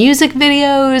like music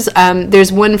videos.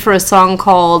 There's one for a song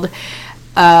called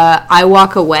I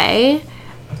Walk Away.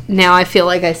 Now I feel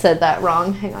like I said that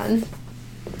wrong. Hang on.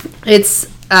 It's,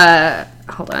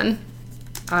 hold on.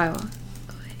 I Walk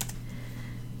Away.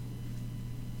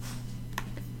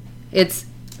 It's,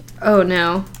 oh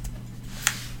no.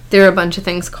 There are a bunch of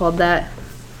things called that.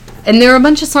 And there are a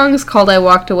bunch of songs called I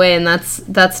Walked Away, and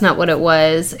that's not what it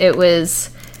was. It was,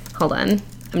 hold on.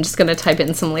 I'm just going to type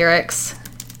in some lyrics.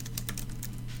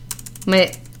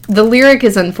 The lyric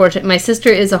is unfortunate. My sister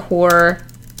is a whore.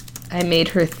 I made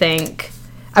her think.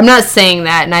 I'm not saying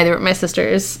that. Neither of my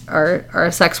sisters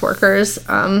are sex workers.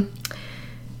 I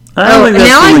don't think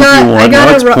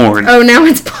that's porn. Oh, now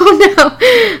it's porn now.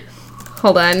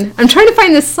 Hold on. I'm trying to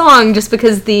find this song just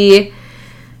because the...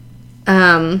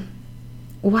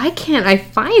 why can't I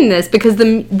find this? Because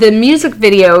the music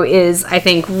video is, I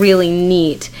think, really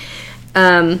neat.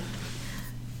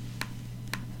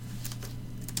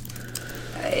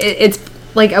 It's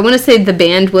like, I want to say the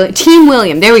band Team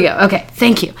William. There we go. Okay,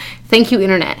 thank you,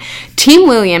 internet. Team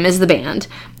William is the band,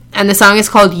 and the song is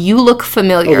called "You Look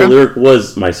Familiar." Oh, the lyric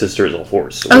was "My sister is a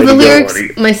horse." So the lyrics,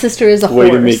 "My sister is a horse."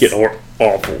 Way to make it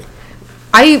awful.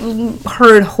 I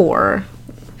heard whore.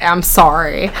 I'm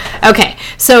sorry. Okay,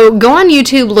 so go on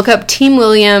YouTube, look up Team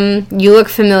William, You Look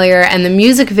Familiar, and the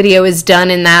music video is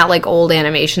done in that, like, old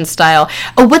animation style.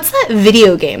 Oh, what's that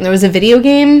video game? There was a video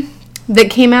game that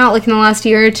came out, like, in the last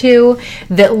year or two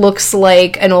that looks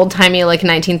like an old-timey, like,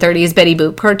 1930s Betty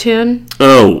Boop cartoon.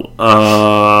 Oh,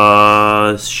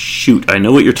 shoot. I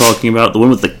know what you're talking about. The one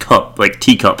with the cup, like,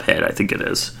 teacup head, I think it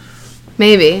is.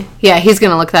 Maybe. Yeah, he's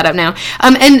going to look that up now.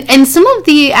 And some of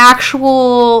the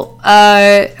actual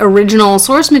original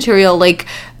source material, like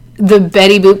the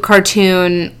Betty Boop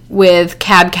cartoon with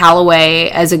Cab Calloway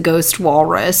as a ghost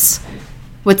walrus.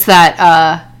 What's that?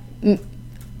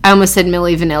 I almost said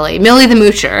Millie Vanilli. Minnie the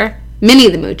Moocher.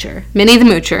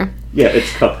 Yeah,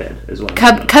 it's Cuphead as well.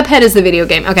 Cuphead is the video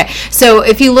game. Okay, so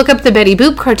if you look up the Betty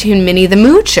Boop cartoon, Minnie the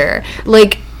Moocher,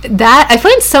 like... that, I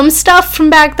find some stuff from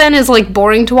back then is, like,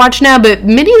 boring to watch now, but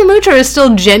Minnie the Moocher is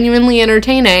still genuinely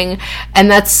entertaining,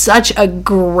 and that's such a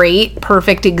great,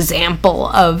 perfect example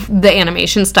of the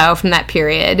animation style from that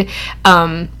period.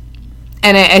 And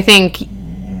I think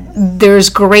there's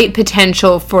great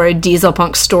potential for a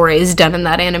Dieselpunk stories done in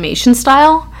that animation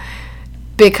style,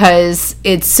 because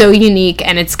it's so unique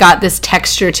and it's got this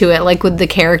texture to it, like with the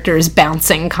characters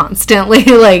bouncing constantly,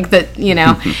 like that,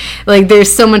 like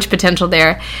there's so much potential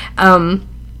there. Other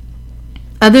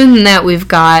than that, we've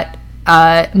got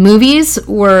movies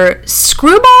where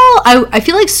Screwball, I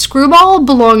feel like Screwball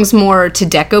belongs more to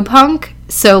Decopunk,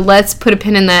 so let's put a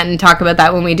pin in that and talk about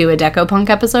that when we do a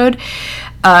Decopunk episode.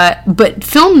 But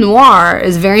film noir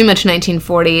is very much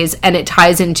 1940s, and it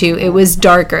ties into, it was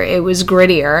darker, it was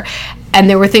grittier, and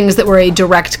there were things that were a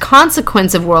direct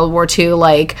consequence of World War II,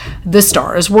 like the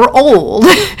stars were old,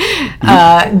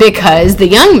 because the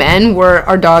young men were,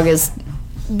 our dog is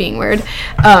being weird,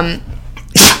 hi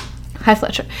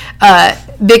Fletcher,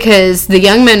 because the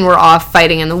young men were off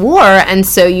fighting in the war, and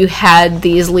so you had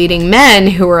these leading men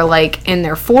who were like in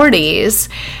their 40s,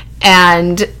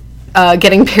 and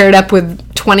getting paired up with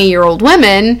 20-year-old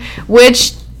women,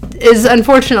 which is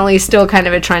unfortunately still kind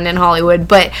of a trend in Hollywood,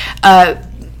 but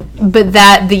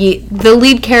that the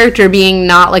lead character being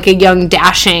not like a young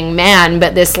dashing man,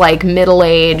 but this like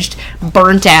middle-aged,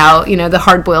 burnt out, the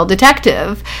hard-boiled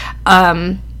detective.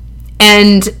 And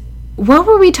what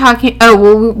were we talking? Oh,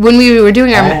 well, when we were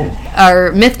doing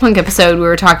our Mythpunk episode, we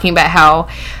were talking about how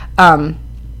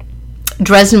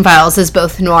Dresden Files is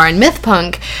both noir and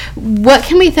mythpunk. What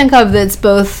can we think of that's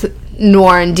both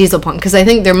noir and dieselpunk, because I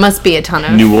think there must be a ton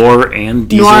of Noir and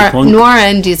Dieselpunk? Noir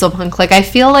and dieselpunk. Like, I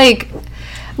feel like,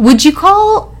 would you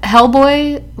call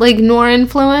Hellboy like noir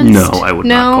influenced? No, I would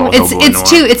not call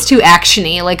Hellboy noir. It's too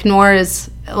actiony. Like, noir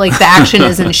is like the action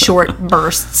is in short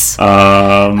bursts.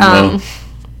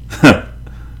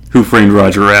 Who Framed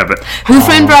Roger Rabbit? Who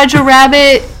Framed Roger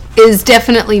Rabbit is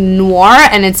definitely noir,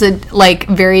 and it's like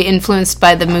very influenced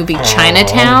by the movie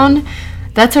Chinatown.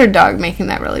 That's our dog making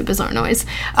that really bizarre noise.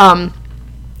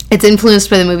 It's influenced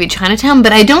by the movie Chinatown,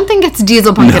 but I don't think it's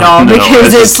dieselpunk at all,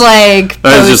 because it's like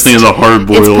I was just thinking of the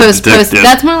hard-boiled detective.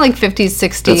 That's more like 50s,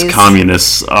 60s. That's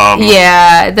communists.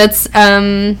 Yeah, that's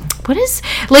what is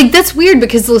like, that's weird,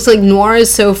 because it's like noir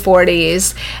is so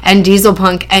 40s and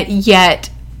dieselpunk, and yet,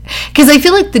 because I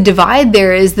feel like the divide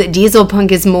there is that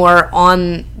dieselpunk is more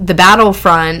on the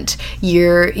battlefront.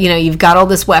 You've got all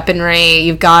this weaponry,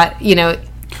 you've got,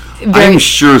 I'm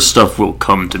sure stuff will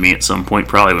come to me at some point,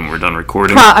 probably when we're done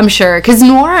recording. I'm sure, because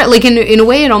noir, like, in a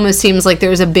way, it almost seems like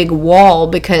there's a big wall,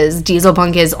 because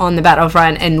dieselpunk is on the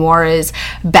battlefront and noir is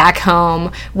back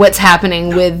home. What's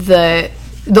happening with the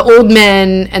old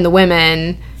men and the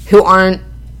women who aren't,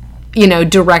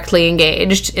 directly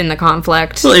engaged in the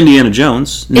conflict? Well, Indiana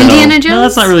Jones. Indiana Jones? No,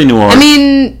 that's not really noir. I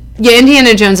mean, yeah,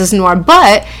 Indiana Jones is noir,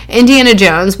 but Indiana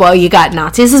Jones, well, you got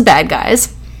Nazis as bad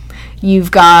guys. You've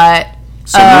got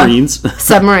submarines.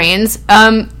 Submarines.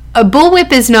 A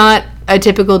bullwhip is not a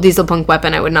typical dieselpunk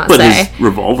weapon, I would not say. His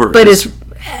revolver but is it?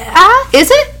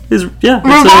 It's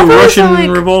Revolver a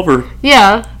Russian revolver.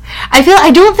 Yeah.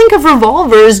 I don't think of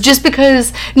revolvers, just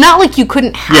because, not like you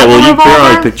couldn't have a revolver. You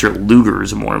probably picture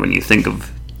Lugers more when you think of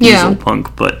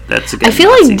dieselpunk, but that's again, I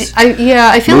feel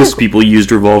Nazis. Most people used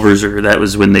revolvers, or that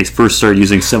was when they first started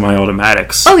using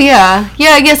semi-automatics. Oh yeah,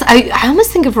 I guess I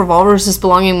almost think of revolvers as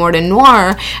belonging more to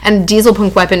noir, and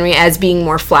dieselpunk weaponry as being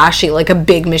more flashy, like a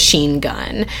big machine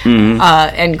gun,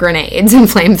 and grenades and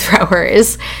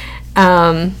flamethrowers.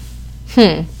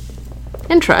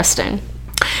 Interesting.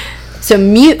 So,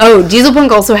 dieselpunk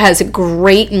also has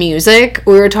great music.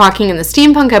 We were talking in the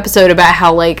steampunk episode about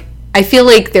how, like, I feel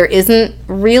like there isn't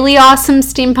really awesome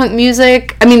steampunk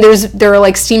music. I mean, there are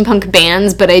like steampunk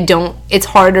bands, but it's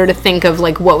harder to think of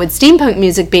like what would steampunk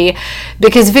music be,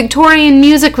 because Victorian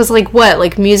music was like what?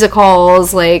 Like music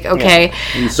halls, like, okay. Yeah.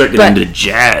 And you start getting into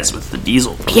jazz with the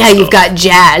dieselpunk. Yeah, you've got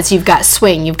jazz, you've got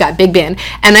swing, you've got big band.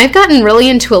 And I've gotten really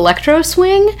into electro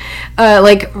swing.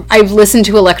 Like, I've listened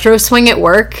to electro swing at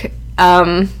work.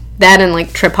 That and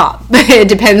like trip hop. It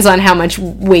depends on how much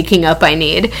waking up I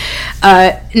need.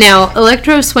 Now,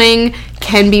 electro swing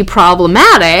can be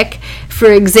problematic.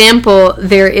 For example,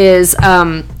 there is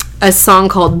a song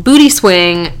called Booty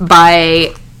Swing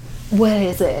by, what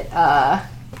is it? And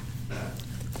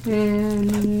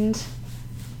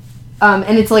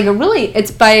it's like it's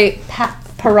by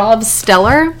Parov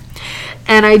Stellar.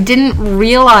 And I didn't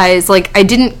realize, like, I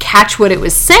didn't catch what it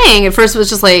was saying. At first it was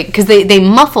just like, because they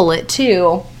muffle it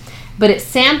too. But it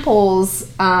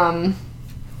samples, I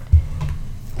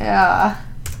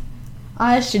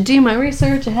should do my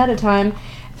research ahead of time.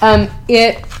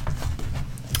 It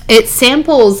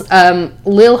samples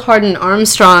Lil Hardin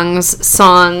Armstrong's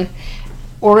song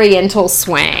Oriental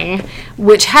Swing,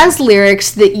 which has lyrics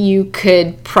that you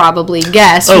could probably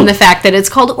guess from the fact that it's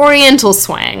called Oriental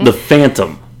Swing. The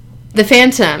Phantom.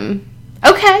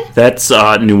 Okay. That's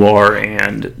noir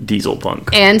and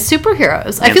dieselpunk. And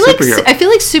superheroes. I feel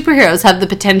like superheroes have the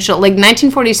potential, like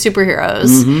 1940s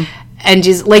superheroes. Mm-hmm. And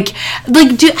just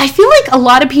I feel like a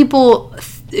lot of people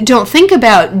don't think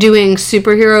about doing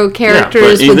superhero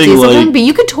characters with dieselpunk, but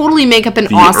you could totally make up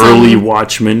an awesome early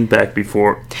Watchmen back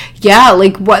before. Yeah,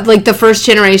 like the first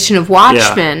generation of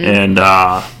Watchmen.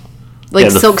 Yeah,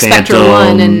 and Silk Spectre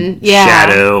 1 and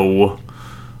Shadow.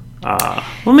 Well,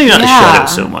 maybe not Shadow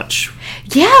so much.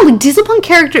 Yeah, like dieselpunk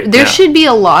character. There should be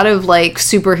a lot of like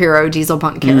superhero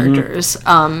dieselpunk characters.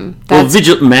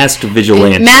 Mm-hmm. Masked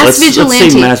vigilante. Let's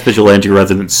say masked vigilante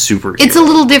rather than superhero. It's a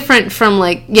little different from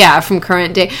from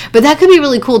current day, but that could be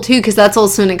really cool too, because that's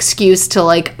also an excuse to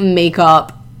like make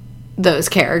up those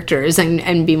characters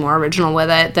and be more original with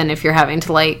it than if you're having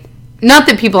to like. Not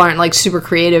that people aren't like super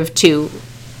creative to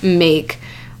make,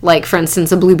 like, for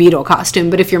instance, a Blue Beetle costume,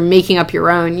 but if you're making up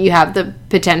your own, you have the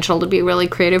potential to be really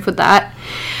creative with that.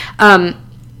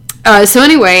 So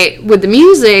anyway, with the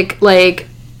music, like,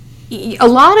 a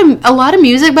lot of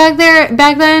music back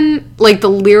then, like, the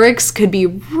lyrics could be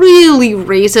really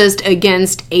racist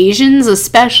against Asians,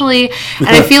 especially, and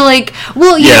I feel like,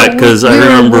 because I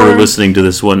remember listening to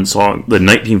this one song, the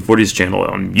 1940s channel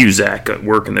on Muzak at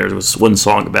work, and there was one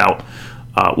song about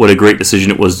what a great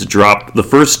decision it was to drop the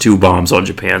first 2 bombs on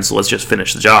Japan, so let's just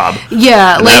finish the job.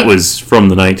 Yeah, and that was from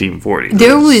the 1940s.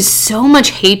 There was so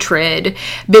much hatred,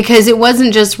 because it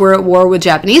wasn't just we're at war with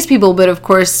Japanese people, but of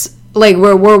course, like,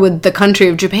 we're at war with the country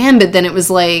of Japan, but then it was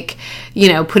like,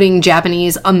 putting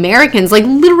Japanese Americans, like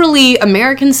literally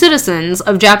American citizens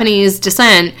of Japanese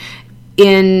descent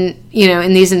in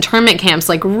these internment camps.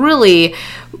 Like, really,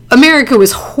 America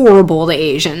was horrible to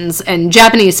Asians, and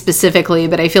Japanese specifically,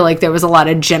 but I feel like there was a lot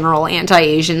of general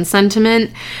anti-Asian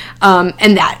sentiment,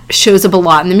 and that shows up a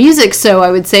lot in the music. So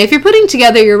I would say, if you're putting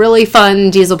together your really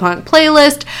fun Dieselpunk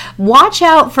playlist, watch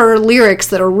out for lyrics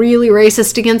that are really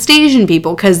racist against Asian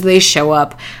people, because they show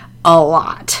up a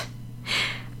lot.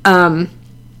 I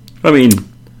mean,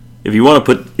 if you want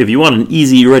an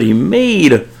easy,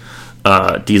 ready-made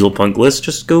Dieselpunk list,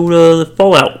 just go to the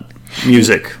Fallout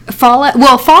music.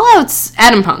 Fallout's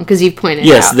Atom Punk, as you've pointed out.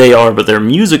 Yes, they are, but their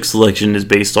music selection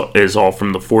is all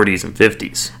from the 40s and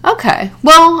 50s. Okay.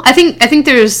 Well, I think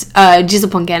there's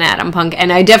Dieselpunk and Atom Punk,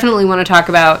 and I definitely want to talk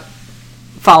about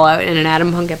Fallout in an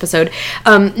Atom Punk episode.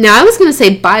 Now, I was going to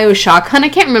say BioShock. Hun, I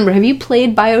can't remember. Have you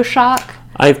played BioShock?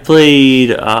 I've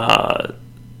played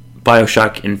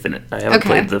BioShock Infinite. I haven't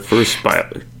played the first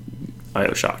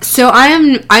BioShock. So I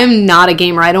am not a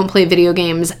gamer. I don't play video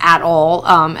games at all,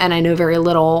 and I know very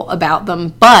little about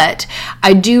them. But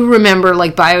I do remember,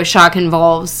 like, BioShock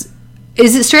involves.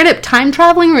 Is it straight up time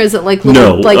traveling, or is it like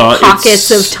little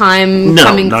pockets of time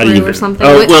coming through even. or something?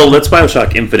 Well, that's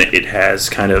BioShock Infinite. It has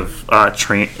kind of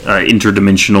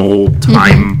interdimensional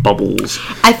time bubbles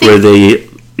where they,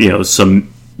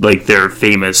 their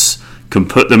famous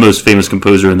the most famous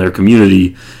composer in their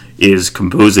community is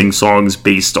composing songs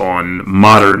based on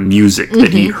modern music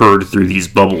that he heard through these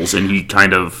bubbles, and he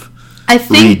kind of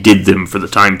redid them for the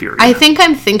time period. I think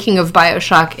I'm thinking of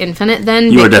BioShock Infinite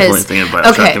then. You are definitely thinking of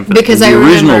BioShock Infinite. Because the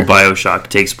original BioShock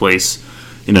takes place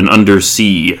in an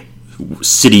undersea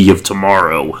city of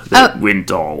tomorrow that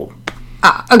went all...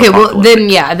 okay, well,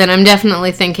 then I'm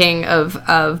definitely thinking of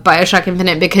BioShock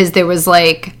Infinite, because there was,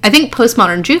 like, I think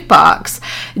Postmodern Jukebox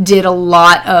did a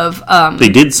lot of... they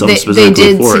did some specifically They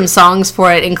did for some it. songs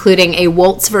for it, including a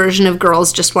waltz version of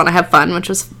Girls Just Want to Have Fun, which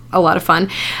was a lot of fun.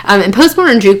 And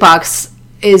Postmodern Jukebox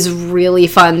is really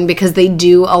fun, because they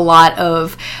do a lot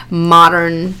of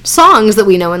modern songs that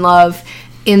we know and love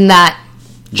in that...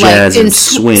 Jazz and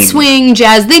swing,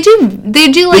 jazz. They do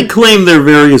like... They claim they're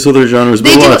various other genres,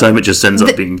 but a lot of time it just ends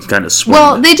up being kind of swing.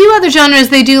 Well, they do other genres.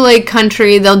 They do, like,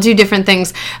 country. They'll do different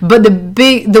things. But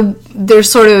they're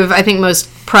sort of, I think,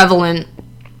 most prevalent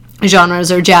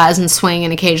genres are jazz and swing,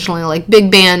 and occasionally, like,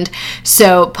 big band.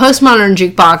 So Postmodern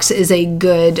Jukebox is a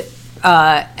good...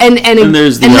 and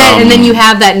then you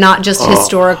have that not just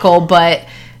historical, but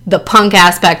the punk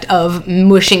aspect of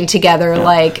mushing together,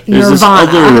 like, There's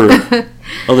Nirvana. This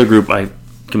other group I'm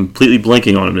completely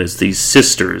blanking on them is these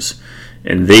Sisters,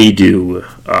 and they do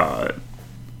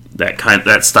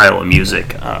that style of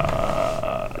music.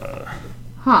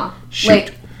 Shoot.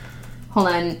 Like, hold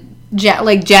on,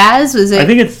 like jazz, was it? I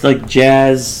think it's like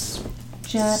jazz.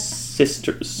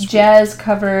 Sisters. Jazz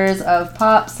covers of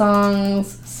pop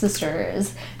songs.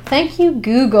 Sisters. Thank you,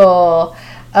 Google.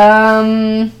 I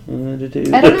don't know.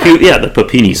 Yeah, the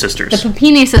Papini Sisters. The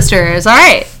Papini Sisters. All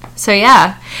right. So,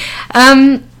 yeah.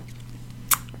 I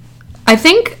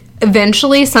think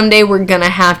eventually, someday, we're going to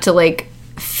have to, like,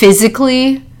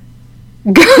 physically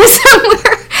go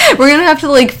somewhere. We're going to have to,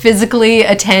 like, physically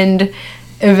attend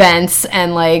events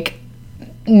and, like,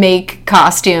 make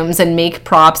costumes and make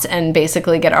props and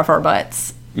basically get off our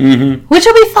butts. Mm-hmm. Which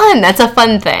will be fun. That's a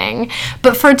fun thing.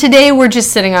 But for today, we're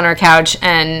just sitting on our couch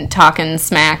and talking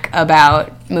smack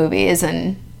about movies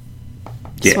and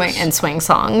swing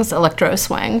songs, electro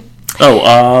swing.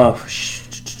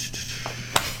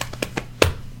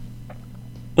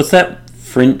 What's that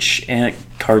French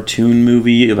cartoon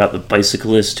movie about the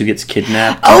bicyclist who gets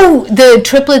kidnapped? Oh, the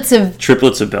Triplets of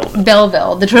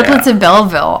Belleville. The Triplets of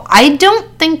Belleville. I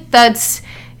don't think that's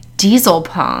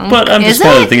Dieselpunk. But I'm just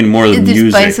kind of thinking more of the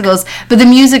music. Bicycles. But the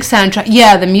music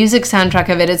soundtrack, the music soundtrack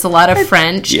of it, it's a lot of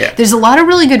French. Yeah. There's a lot of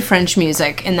really good French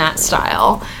music in that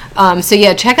style.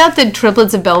 Check out the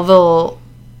Triplets of Belleville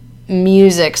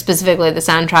music, specifically the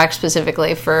soundtrack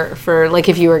specifically for like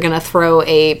if you were going to throw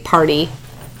a party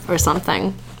or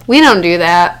something. We don't do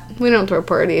that. We don't throw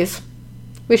parties.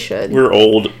 We should. We're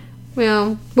old.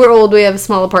 Yeah, we're old. We have a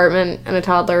small apartment and a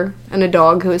toddler and a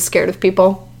dog who is scared of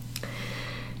people.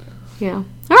 Yeah.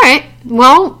 All right.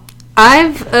 Well,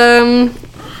 I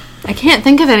can't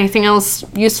think of anything else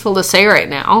useful to say right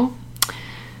now.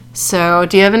 So,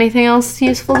 do you have anything else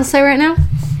useful to say right now?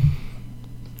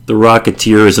 The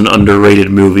Rocketeer is an underrated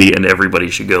movie, and everybody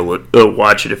should go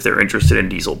watch it if they're interested in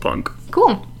Dieselpunk. Cool.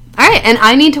 All right, and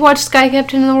I need to watch Sky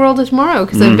Captain in the World tomorrow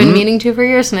because I've been meaning to for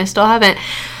years and I still haven't.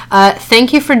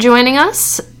 Thank you for joining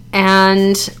us,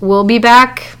 and we'll be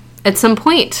back at some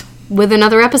point with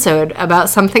another episode about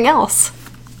something else.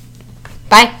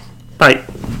 Bye. Bye.